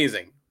is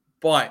amazing,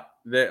 but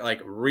they're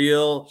like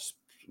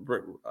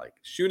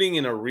shooting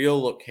in a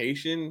real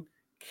location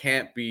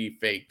can't be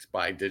faked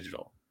by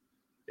digital.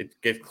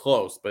 It gets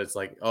close, but it's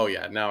like, oh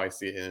yeah, now I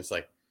see it, and it's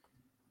like.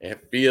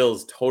 It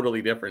feels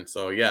totally different.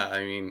 So, yeah,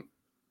 I mean,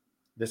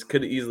 this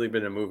could have easily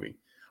been a movie.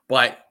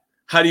 But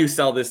how do you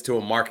sell this to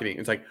a marketing?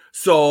 It's like,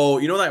 so,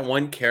 that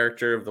one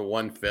character of the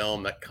one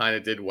film that kind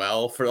of did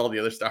well for all the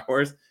other Star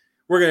Wars?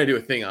 We're going to do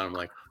a thing on him.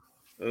 Like,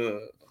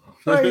 ugh.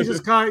 Well, you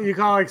call it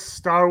like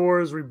Star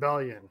Wars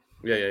Rebellion.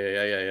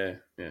 Yeah.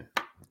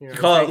 You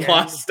call it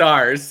Lost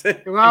Stars. You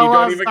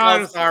don't even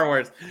call it Star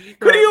Wars.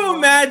 Could you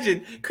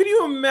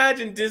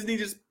imagine Disney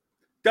just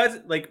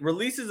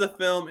releases a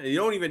film and you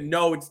don't even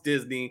know it's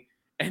Disney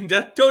and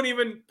don't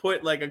even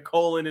put like a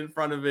colon in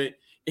front of it.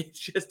 It's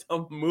just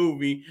a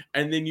movie.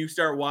 And then you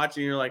start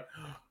watching and you're like,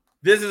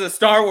 this is a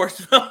Star Wars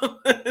film.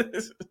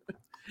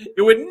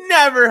 It would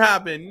never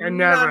happen. It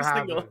never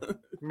happened.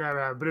 Never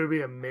happened. But it would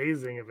be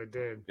amazing if it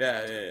did.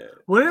 Yeah.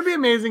 Wouldn't it be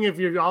amazing if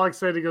you're all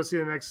excited to go see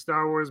the next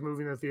Star Wars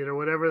movie in the theater,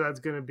 whatever that's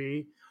going to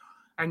be,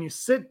 and you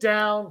sit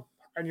down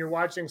and you're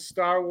watching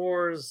Star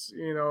Wars,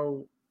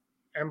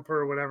 Emperor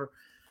or whatever,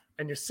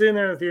 and you're sitting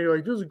there in the theater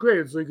like, this is great.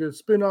 It's like a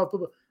spin-off.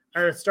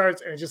 And it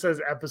starts and it just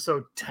says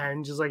episode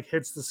 10 just like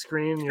hits the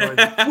screen. And you're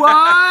like,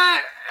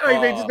 what?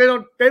 Like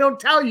they don't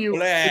tell you.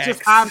 Relax. It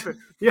just happened.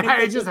 Yeah,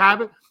 it just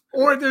happened.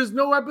 Or there's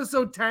no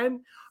episode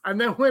 10.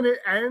 And then when it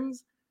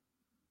ends,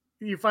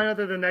 you find out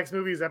that the next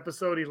movie is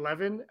episode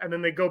 11. And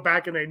then they go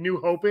back and they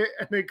New Hope it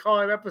and they call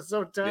it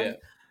episode 10. Yeah.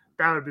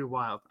 That would be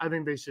wild. I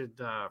think they should,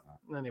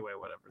 anyway,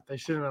 whatever. They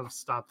shouldn't have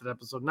stopped at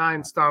episode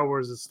 9. Star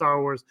Wars is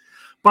Star Wars.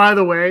 By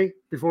the way,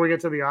 before we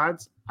get to the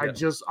odds, I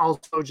just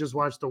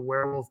watched the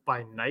Werewolf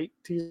by Night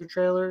teaser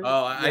trailer.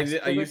 Oh,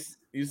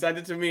 you sent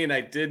it to me and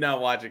I did not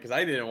watch it because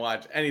I didn't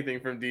watch anything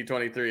from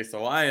D23.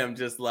 So I am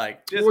just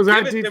like, give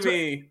it to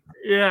me.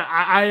 Yeah,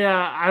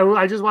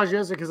 I just watched it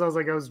yesterday because I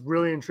was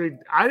really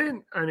intrigued.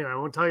 Anyway, I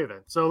won't tell you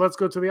then. So let's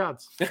go to the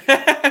odds.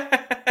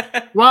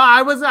 Well,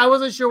 I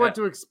wasn't sure what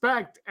to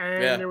expect,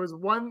 and there was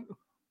one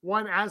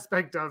one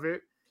aspect of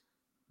it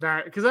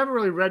that, because I haven't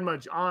really read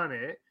much on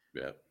it.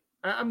 Yeah.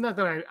 I'm not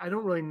that I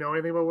don't really know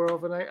anything about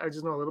Werewolf at Night. I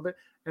just know a little bit.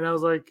 And I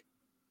was like,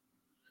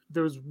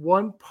 there was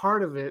one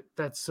part of it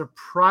that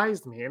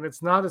surprised me, and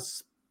it's not a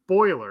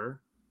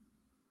spoiler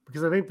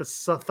because I think the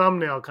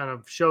thumbnail kind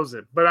of shows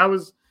it. But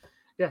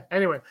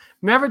anyway,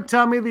 Never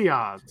Tell Me the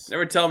Odds.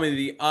 Never Tell Me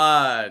the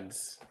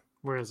Odds.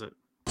 Where is it?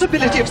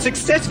 Possibility of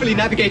successfully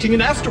navigating an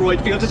asteroid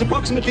field is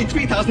approximately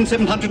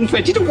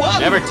 3,720 to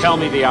 1. Never Tell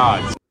Me the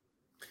Odds.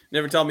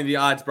 Never Tell Me the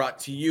Odds, brought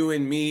to you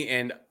and me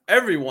and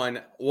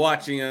everyone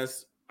watching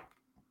us.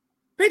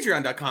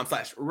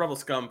 Patreon.com/Rebel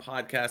Scum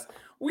Podcast.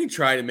 We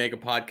try to make a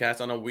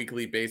podcast on a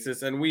weekly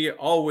basis, and we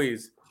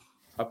always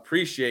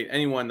appreciate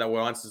anyone that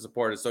wants to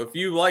support us. So if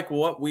you like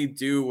what we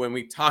do when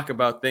we talk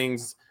about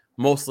things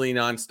mostly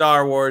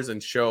non-Star Wars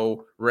and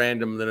show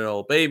random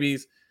little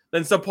babies,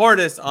 then support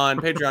us on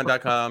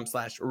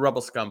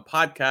Patreon.com/Rebel Scum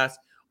Podcast.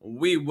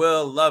 We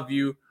will love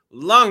you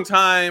long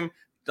time,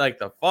 like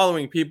the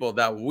following people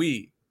that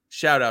we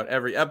shout out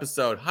every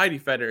episode: Heidi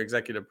Feder,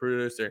 executive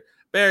producer;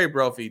 Barry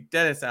Brophy,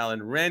 Dennis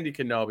Allen, Randy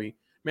Kenobi,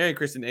 Mary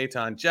Kristen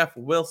Aton, Jeff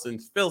Wilson,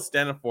 Phil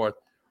Staniforth,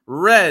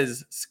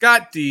 Rez,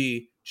 Scott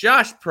D,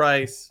 Josh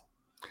Price,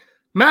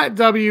 Matt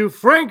W,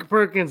 Frank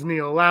Perkins,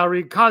 Neil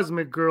Lowry,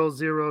 Cosmic Girl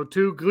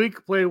 02,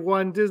 Gleek Play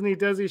 1, Disney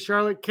Desi,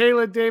 Charlotte,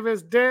 Kayla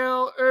Davis,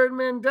 Dale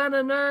Erdman,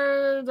 Dana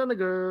Nerds, and the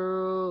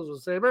Girls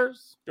with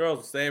Sabers. Girls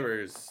with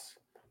Sabers.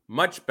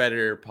 Much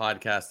better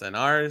podcast than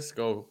ours.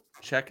 Go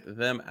check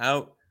them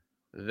out.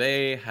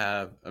 They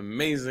have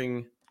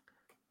amazing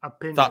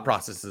thought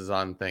processes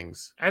on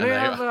things. And they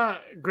have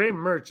great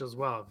merch as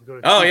well.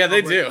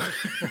 They do.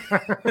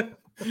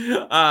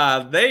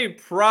 They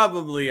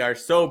probably are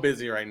so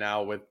busy right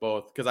now with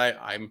both, because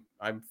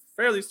I'm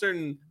fairly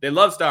certain they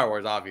love Star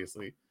Wars,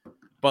 obviously,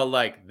 but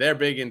like they're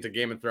big into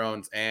Game of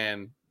Thrones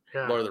and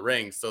Lord of the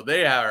Rings, so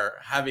they are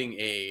having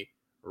a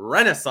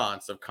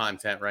renaissance of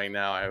content right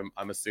now.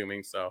 I'm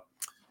assuming, so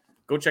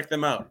go check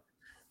them out.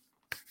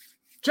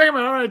 Check them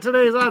out. All right,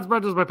 today's odds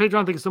brought to us by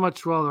Patreon. Thank you so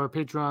much to all of our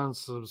Patreon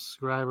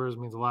subscribers.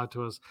 It means a lot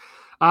to us.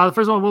 The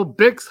first one: will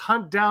Bix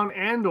hunt down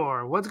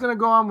Andor? What's going to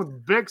go on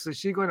with Bix? Is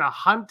she going to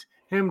hunt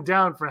him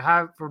down for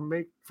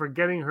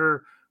getting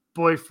her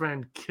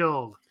boyfriend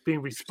killed,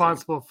 being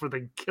responsible for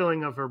the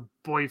killing of her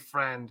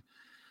boyfriend?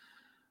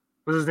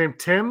 What's his name?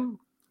 Tim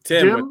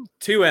with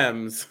 2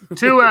 M's.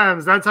 2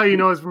 M's. That's how you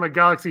know it's from a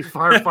galaxy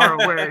far, far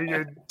away.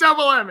 You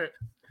double M it.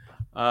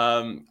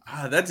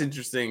 That's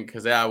interesting,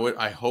 because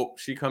I hope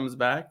she comes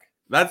back.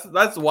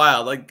 That's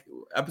wild. Like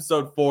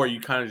episode 4,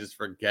 you kind of just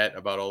forget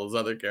about all those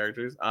other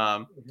characters.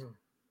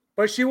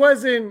 But she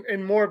was in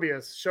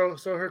Morbius, so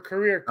her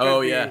career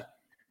could be,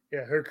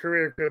 her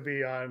career could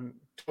be on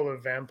Total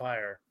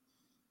Vampire.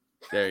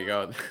 There you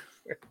go.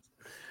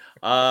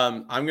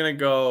 I'm gonna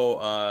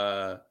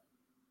go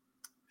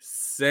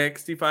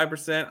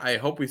 65%. I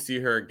hope we see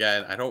her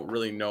again. I don't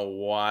really know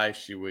why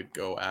she would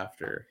go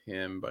after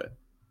him, but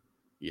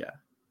yeah.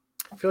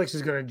 I feel like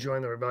she's going to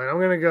join the rebellion. I'm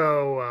going to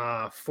go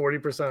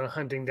 40% on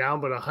hunting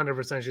down, but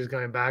 100% she's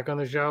going back on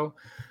the show.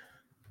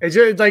 It's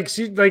just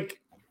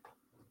like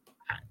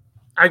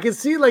I can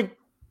see like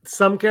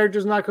some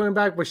characters not coming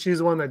back, but she's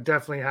the one that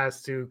definitely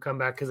has to come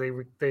back, because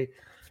they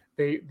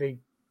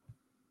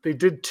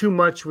did too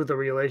much with the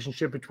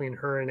relationship between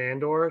her and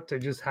Andor to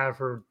just have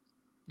her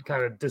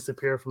kind of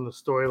disappear from the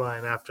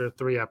storyline after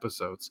 3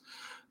 episodes.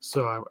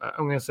 So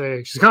I'm going to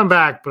say she's coming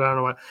back, but I don't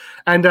know what.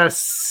 And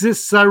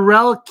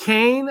Cyril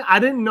Kane, I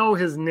didn't know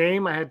his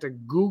name. I had to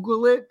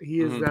Google it. He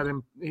is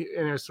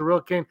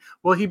Cyril Kane.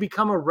 Will he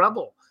become a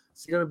rebel?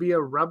 Is he going to be a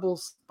rebel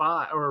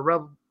spy or a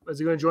rebel? Is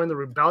he going to join the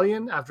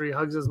rebellion after he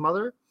hugs his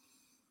mother?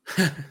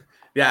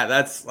 Yeah,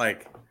 that's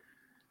like,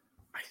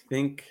 I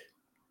think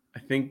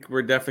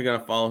we're definitely going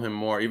to follow him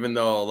more, even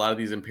though a lot of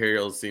these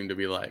Imperials seem to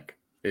be like,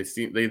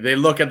 they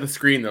look at the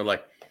screen, they're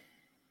like,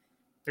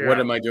 what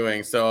am I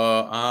doing?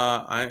 So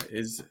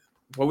is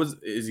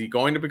he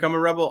going to become a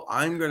rebel?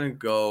 I'm going to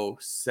go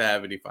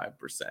 75%,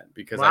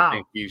 because I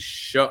think he's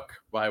shook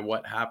by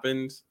what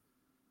happened,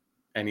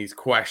 and he's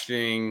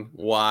questioning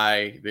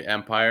why the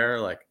Empire,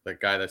 like the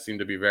guy that seemed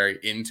to be very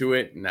into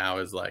it, now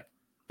is like,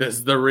 this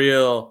is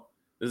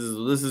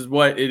this is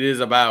what it is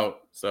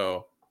about.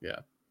 So yeah,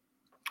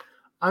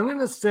 I'm going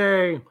to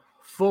say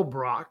full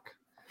Brock,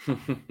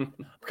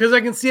 because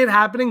I can see it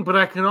happening, but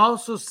I can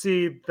also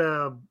see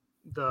the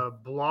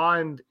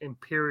blonde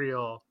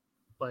Imperial,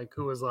 like,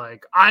 who was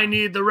like, I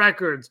need the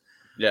records.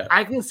 Yeah,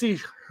 I can see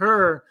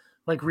her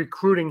like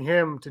recruiting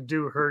him to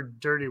do her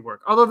dirty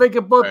work. Although they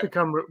could both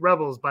become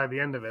rebels by the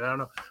end of it, I don't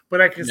know.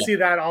 But I can see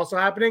that also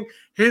happening.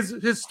 His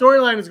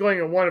storyline is going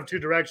in one of 2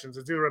 directions.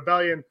 It's either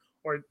rebellion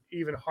or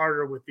even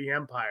harder with the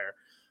Empire.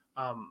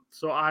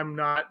 So I'm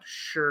not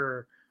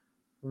sure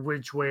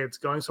which way it's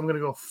going. So I'm going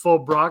to go full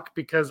Brock,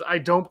 because I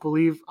don't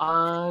believe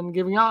on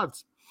giving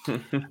odds.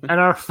 And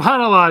our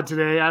final odd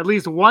today: at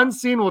least one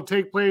scene will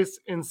take place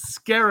in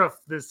Scarif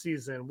this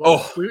season.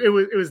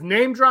 It was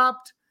name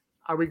dropped.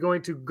 Are we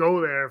going to go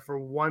there for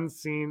one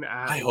scene?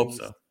 I hope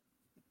so.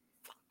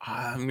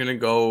 I'm gonna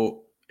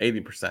go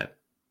 80%.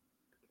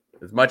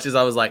 As much as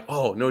I was like,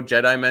 oh, no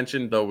Jedi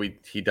mentioned, though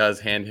he does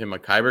hand him a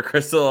Kyber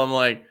crystal. I'm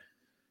like,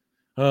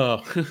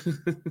 oh.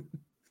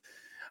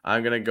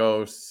 I'm going to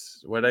go,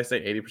 what did I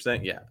say,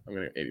 80%? Yeah, I'm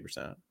going to go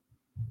 80%.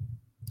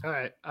 All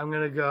right, I'm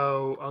gonna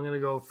go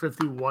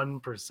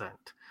 51%.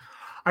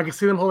 I can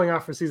see them holding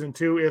off for season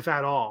 2, if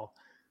at all.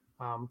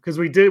 Because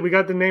we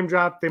got the name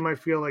drop. They might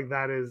feel like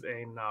that is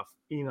enough.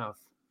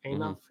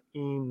 I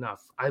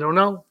don't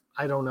know.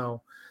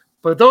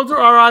 But those are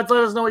our odds.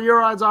 Let us know what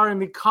your odds are in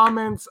the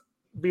comments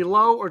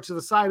below or to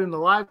the side in the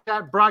live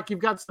chat. Brock, you've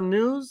got some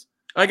news?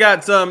 I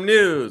got some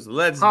news.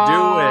 Let's do it.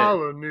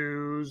 Hollow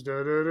news.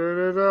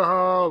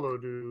 Hollow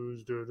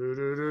news.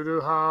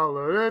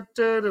 Hollow.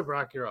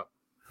 Brock, you're up.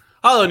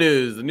 Hollow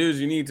news, the news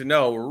you need to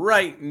know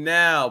right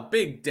now.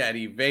 Big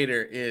Daddy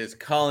Vader is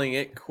calling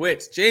it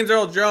quits. James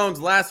Earl Jones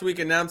last week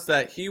announced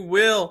that he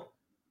will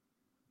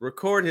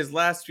record his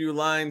last few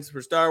lines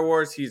for Star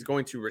Wars. He's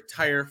going to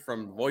retire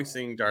from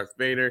voicing Darth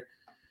Vader.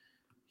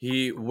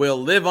 He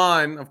will live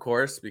on, of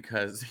course,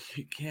 because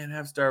you can't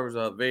have Star Wars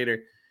without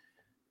Vader.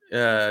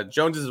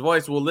 Jones's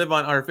voice will live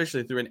on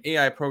artificially through an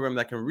AI program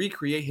that can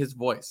recreate his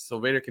voice, so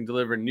Vader can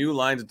deliver new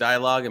lines of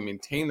dialogue and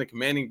maintain the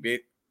commanding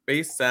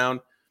bass sound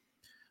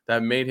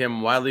that made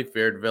him a widely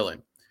feared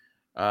villain.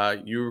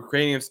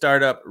 Ukrainian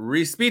startup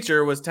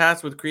Respeecher was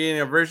tasked with creating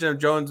a version of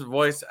Jones'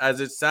 voice as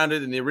it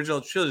sounded in the original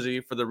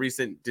trilogy for the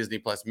recent Disney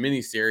Plus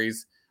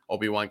miniseries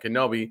Obi-Wan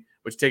Kenobi,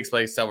 which takes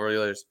place several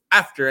years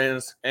after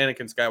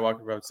Anakin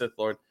Skywalker becomes Sith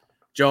Lord.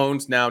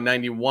 Jones, now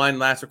 91,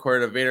 last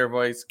recorded a Vader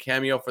voice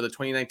cameo for the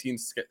 2019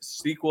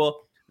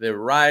 sequel, The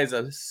Rise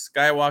of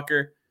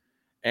Skywalker,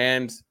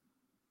 and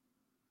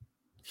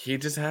he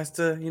just has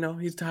to,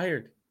 he's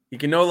tired. He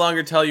can no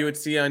longer tell you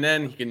it's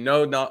CNN. He can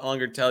no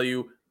longer tell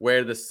you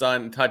where the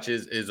sun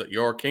touches is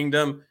your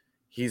kingdom.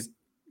 He's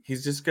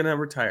just going to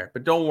retire.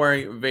 But don't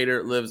worry,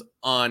 Vader lives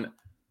on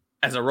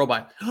as a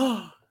robot.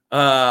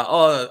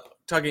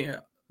 Talking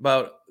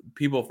about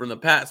people from the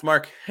past,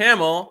 Mark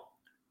Hamill,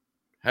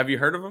 have you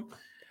heard of him?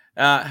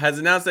 Has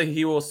announced that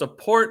he will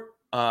support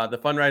the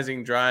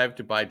fundraising drive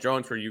to buy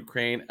drones for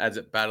Ukraine as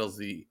it battles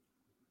the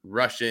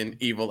Russian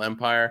evil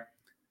empire.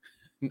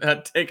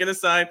 Not taken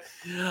aside.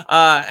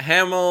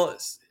 Hamill,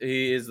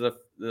 he is the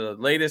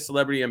latest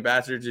celebrity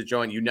ambassador to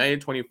join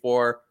United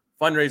 24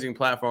 fundraising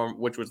platform,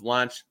 which was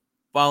launched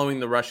following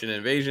the Russian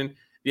invasion.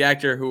 The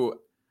actor who,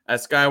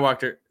 as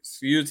Skywalker,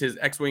 used his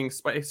X-Wing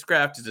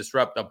spacecraft to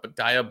disrupt the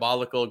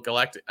diabolical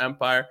galactic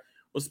empire,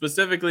 will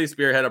specifically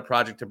spearhead a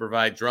project to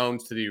provide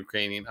drones to the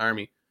Ukrainian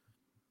army.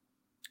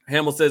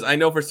 Hamill says, I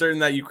know for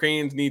certain that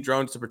Ukrainians need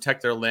drones to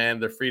protect their land,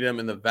 their freedom,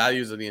 and the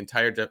values of the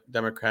entire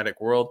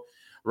democratic world.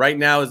 Right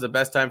now is the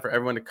best time for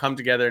everyone to come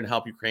together and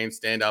help Ukraine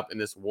stand up in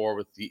this war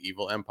with the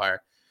evil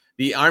empire.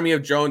 The Army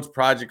of Drones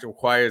project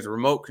requires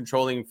remote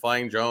controlling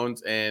flying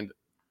drones and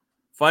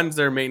funds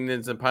their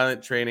maintenance and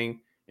pilot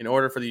training in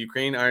order for the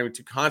Ukrainian army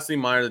to constantly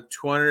monitor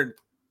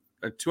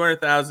the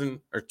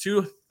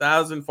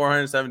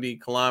 2,470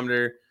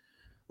 kilometer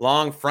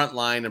long front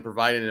line and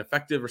provide an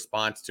effective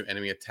response to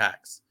enemy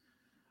attacks.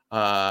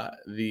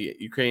 The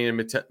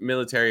Ukrainian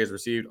military has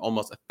received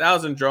almost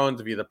 1,000 drones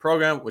via the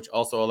program, which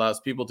also allows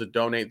people to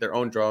donate their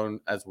own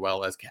drone as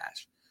well as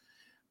cash.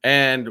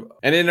 And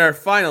in our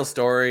final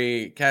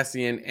story,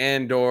 Cassian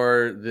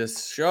Andor,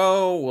 this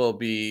show will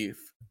be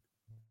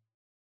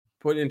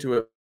put into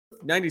a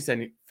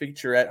 90-second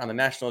featurette on the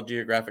National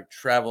Geographic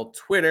Travel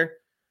Twitter,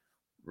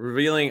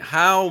 revealing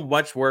how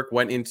much work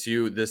went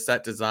into the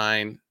set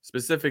design,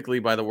 specifically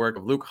by the work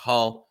of Luke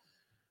Hull,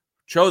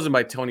 chosen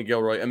by Tony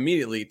Gilroy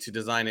immediately to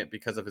design it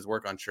because of his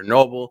work on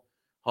Chernobyl.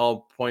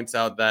 Hull points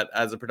out that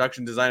as a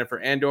production designer for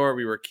Andor,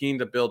 we were keen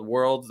to build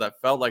worlds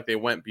that felt like they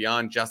went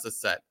beyond just a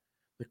set.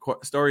 The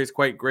story is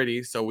quite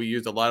gritty, so we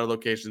used a lot of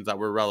locations that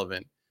were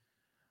relevant.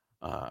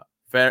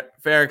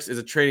 Ferrix is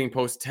a trading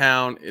post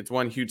town. It's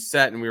one huge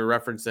set, and we were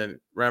referencing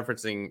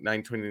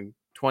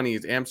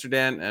 1920s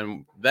Amsterdam.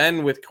 And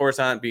then with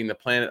Coruscant being the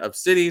planet of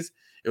cities,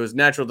 it was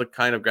natural to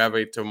kind of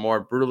gravitate to a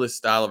more brutalist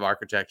style of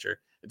architecture.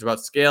 It's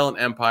about scale and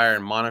empire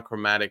and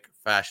monochromatic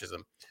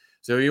fascism.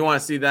 So if you want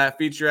to see that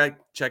featurette,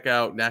 check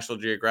out National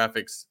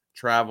Geographic's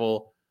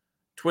travel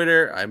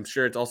Twitter. I'm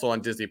sure it's also on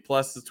Disney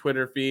Plus's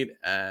Twitter feed.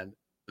 And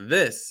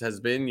this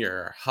has been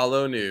your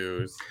Hollow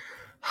News.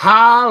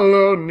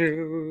 Hollow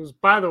News.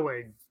 By the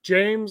way,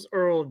 James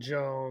Earl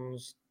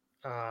Jones.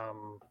 I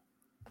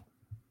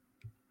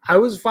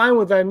was fine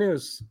with that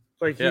news.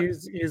 Like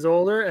he's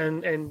older,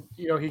 and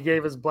he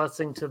gave his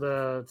blessing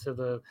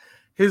to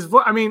his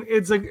voice. I mean,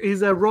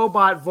 he's a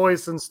robot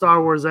voice in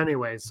Star Wars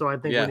anyway. So I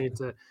think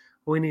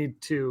we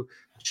need to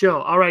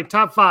chill. All right,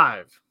 top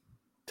five.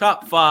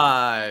 Top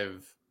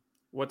five.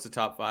 What's the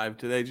top five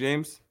today,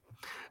 James?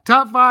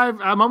 Top five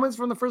moments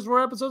from the first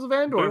 4 episodes of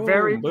Andor.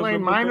 Very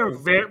plain. Mine are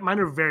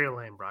very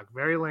lame, Brock.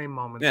 Very lame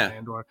moments in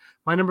Andor.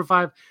 My number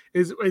 5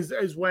 is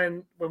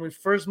when we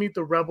first meet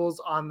the rebels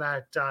on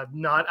that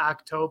not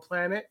Acto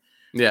planet.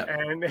 Yeah.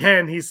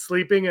 And he's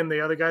sleeping, and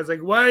the other guy's like,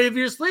 "Why? If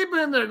you're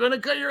sleeping, they're gonna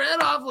cut your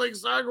head off. Like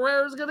Saw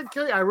Gerrera's gonna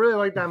kill you." I really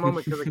like that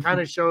moment because it kind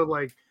of showed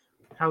like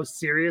how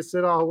serious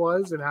it all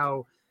was and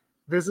how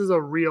this is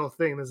a real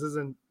thing. This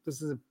isn't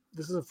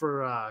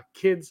for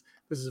kids.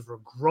 This is for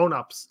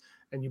grown-ups,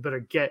 and you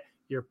better get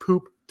your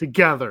poop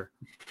together.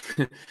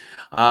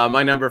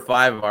 My number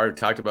 5, I've already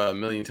talked about a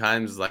million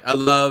times. Is like, I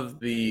love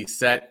the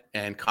set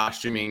and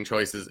costuming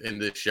choices in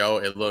this show.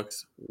 It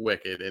looks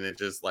wicked, and it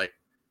just like,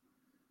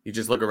 you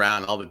just look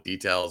around all the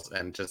details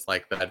and just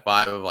like that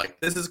vibe of like,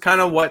 this is kind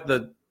of what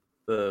the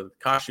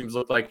costumes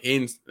look like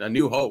in A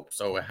New Hope.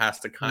 So it has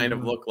to kind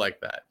of look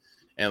like that,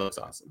 and it looks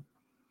awesome.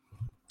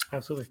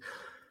 Absolutely.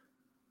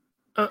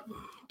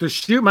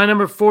 My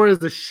number 4 is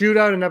the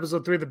shootout in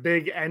episode 3, the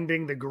big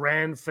ending, the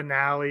grand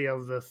finale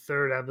of the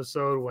 3rd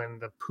episode when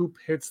the poop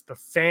hits the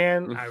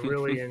fan. I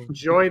really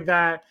enjoyed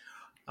that.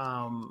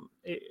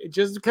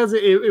 Just because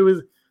it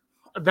was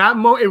that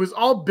it was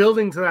all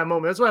building to that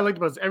moment. That's what I liked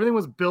about it. Everything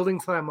was building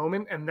to that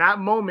moment, and that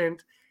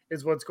moment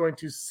is what's going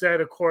to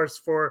set a course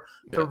for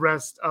the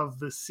rest of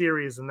the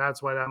series, and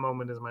that's why that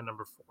moment is my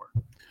number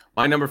 4.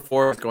 My number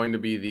 4 is going to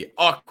be the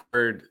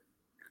awkward,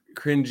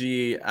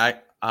 cringy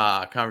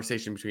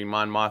conversation between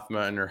Mon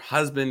Mothma and her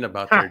husband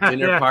about their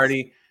dinner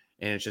party.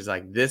 And it's just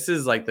like, this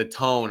is like the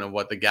tone of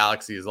what the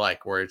galaxy is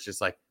like, where it's just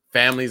like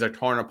families are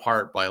torn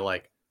apart by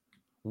like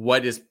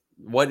what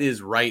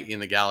is right in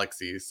the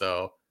galaxy.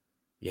 So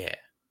yeah,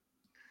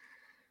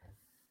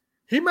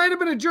 he might have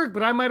been a jerk,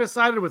 but I might have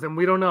sided with him.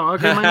 We don't know.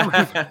 Okay,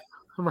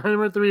 my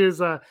number 3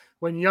 is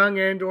when young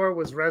Andor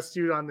was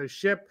rescued on the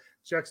ship,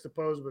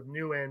 juxtaposed with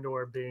new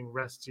Andor being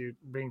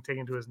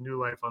taken to his new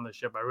life on the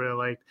ship. I really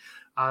liked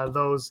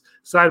those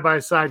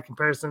side-by-side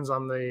comparisons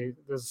on the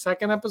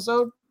 2nd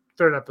episode,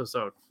 3rd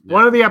episode. Yeah.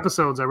 One of the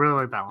episodes, I really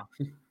like that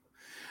one.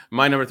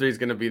 My number 3 is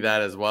going to be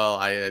that as well.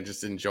 I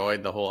just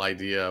enjoyed the whole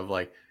idea of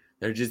like,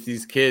 they're just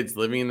these kids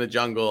living in the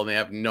jungle and they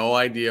have no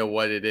idea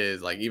what it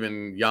is. Like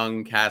even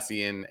young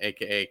Cassian,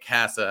 aka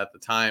Casa at the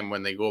time,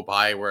 when they go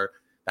by where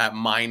that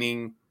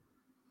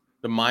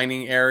the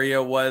mining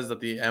area was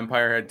that the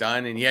Empire had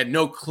done, and he had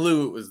no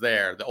clue it was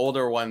there. The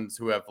older ones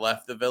who have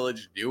left the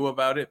village knew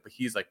about it, but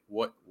he's like,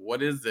 what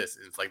is this?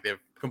 And it's like they've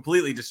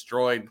completely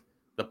destroyed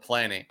the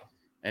planet.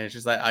 And it's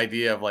just that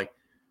idea of like,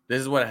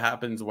 this is what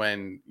happens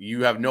when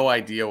you have no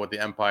idea what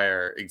the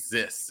Empire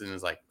exists. And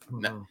it's like,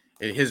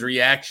 his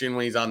reaction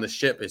when he's on the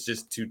ship is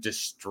just to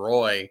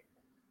destroy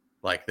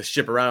like the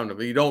ship around him.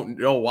 But you don't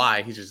know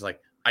why. He's just like,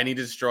 I need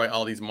to destroy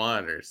all these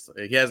monitors.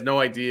 He has no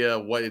idea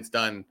what it's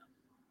done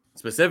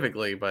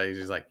specifically, but he's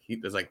just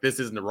like, this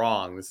isn't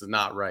wrong. This is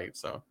not right.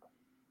 So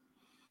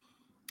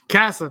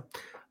Casa.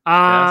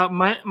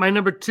 My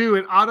number 2,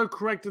 it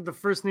auto-corrected the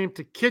first name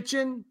to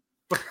Kitchen.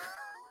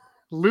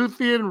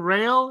 Luthian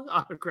Rail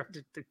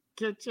auto-corrected to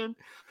Kitchen.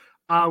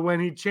 When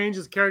he changed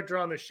his character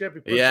on the ship,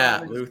 he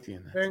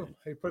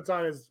puts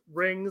on his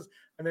rings,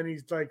 and then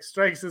he's like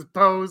strikes his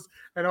pose,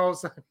 and all of a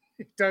sudden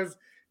he does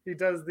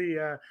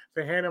the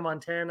Hannah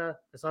Montana.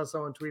 I saw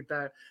someone tweet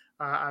that.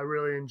 I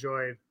really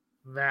enjoyed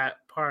that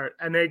part,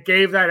 and it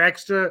gave that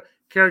extra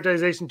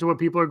characterization to what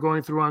people are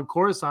going through on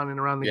Coruscant and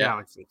around the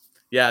galaxy.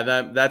 Yeah,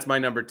 that's my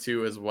number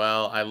 2 as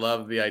well. I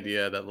love the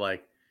idea that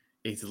like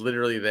he's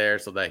literally there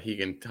so that he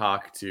can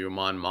talk to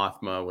Mon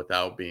Mothma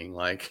without being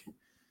like.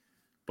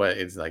 But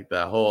it's like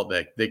the whole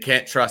they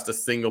can't trust a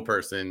single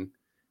person,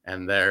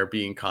 and they're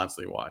being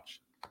constantly watched.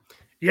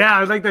 Yeah,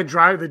 I like the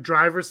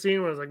driver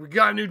scene where it's like, we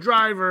got a new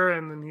driver,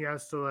 and then he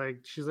has to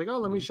like, she's like, oh,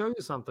 let me show you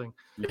something.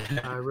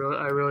 I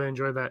really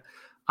enjoyed that.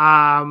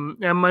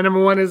 And my number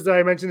 1 is,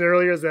 I mentioned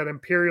earlier, is that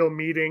Imperial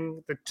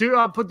meeting.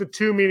 I'll put the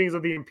 2 meetings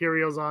of the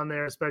Imperials on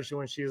there, especially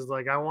when she's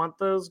like, I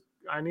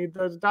need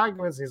those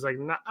documents. And he's like,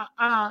 nah,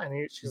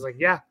 and she's like,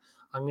 yeah,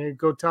 I'm gonna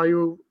go tell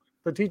you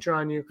the teacher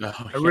on you.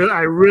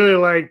 I really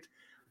liked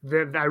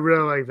that. I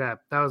really like that.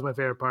 That was my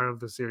favorite part of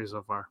the series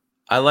so far.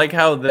 I like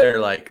how their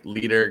like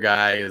leader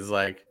guy is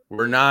like,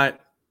 we're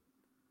not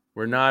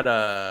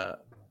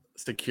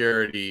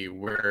security,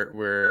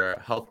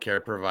 we're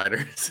healthcare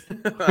providers.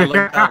 I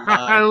like that line.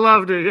 I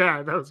loved it.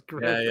 Yeah, that was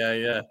great.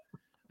 Yeah.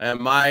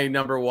 And my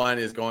number 1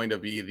 is going to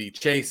be the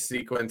chase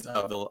sequence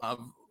of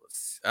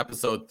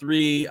episode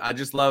 3. I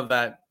just love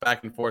that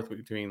back and forth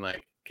between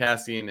like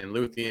Cassian and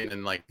Luthian,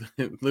 and like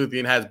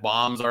Luthian has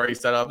bombs already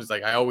set up. It's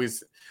like, I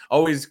always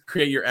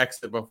create your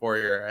exit before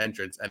your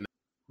entrance, and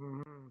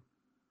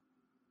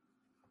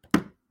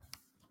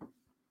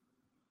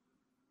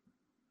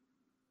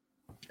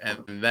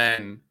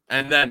then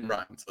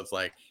run. So it's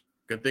like,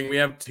 good thing we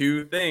have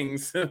 2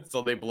 things.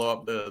 So they blow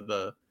up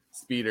the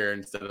speeder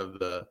instead of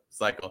the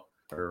cycle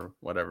or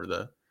whatever.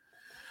 I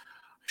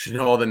should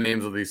know all the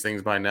names of these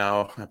things by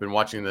now. I've been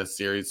watching this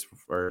series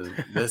for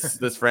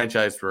this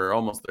franchise for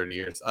almost 30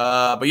 years.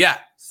 But yeah,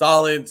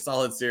 solid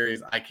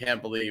series. I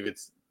can't believe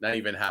it's not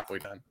even halfway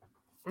done.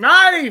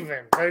 Not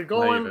even. They're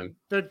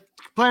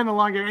playing the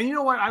long game. And you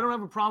know what? I don't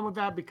have a problem with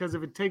that, because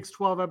if it takes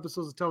 12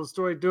 episodes to tell the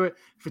story, do it.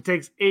 If it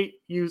takes 8,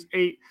 use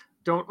 8.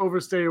 Don't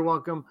overstay your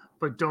welcome,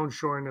 but don't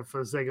shorten it for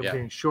the sake of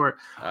being short.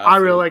 Absolutely. I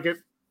really like it.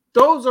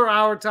 Those are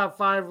our top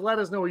 5. Let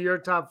us know what your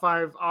top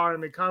 5 are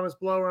in the comments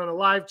below or on the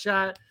live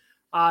chat.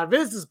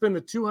 This has been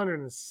the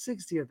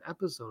 260th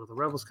episode of the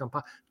Rebels Come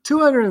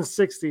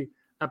 260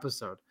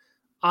 episode.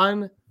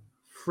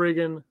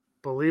 friggin'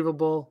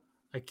 believable.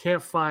 I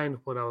can't find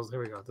what I was. Here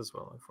we go. This is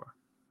what I'm looking for.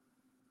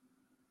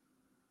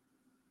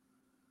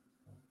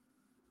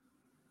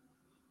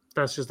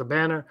 That's just a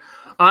banner.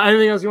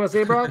 Anything else you want to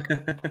say, Brock?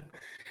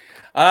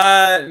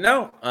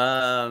 No.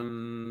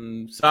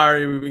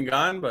 Sorry we've been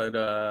gone, but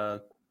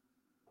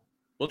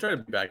we'll try to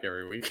be back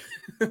every week.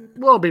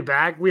 We'll be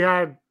back. We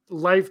had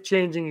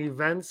life-changing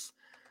events.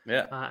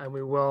 Yeah. And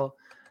we will.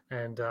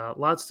 And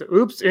lots to.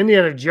 Oops,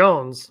 Indiana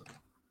Jones.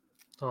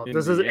 Oh,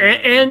 this is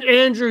and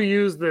Andrew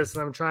used this,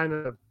 and I'm trying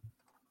to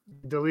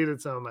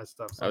deleted some of my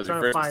stuff. So I'm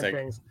trying to find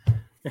things.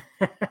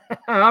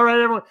 All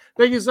right, everyone.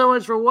 Thank you so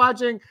much for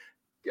watching.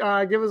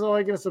 Give us a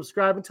like and a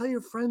subscribe, and tell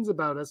your friends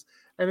about us,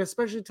 and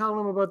especially tell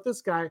them about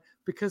this guy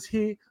because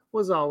he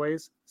was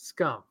always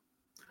scum.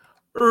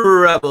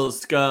 Rebel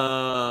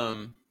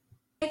scum.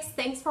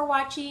 Thanks for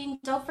watching.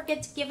 Don't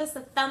forget to give us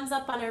a thumbs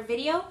up on our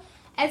video.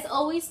 As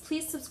always,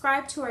 please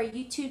subscribe to our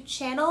YouTube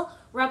channel,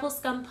 Rebel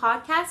Scum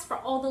Podcast, for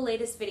all the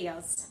latest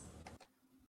videos.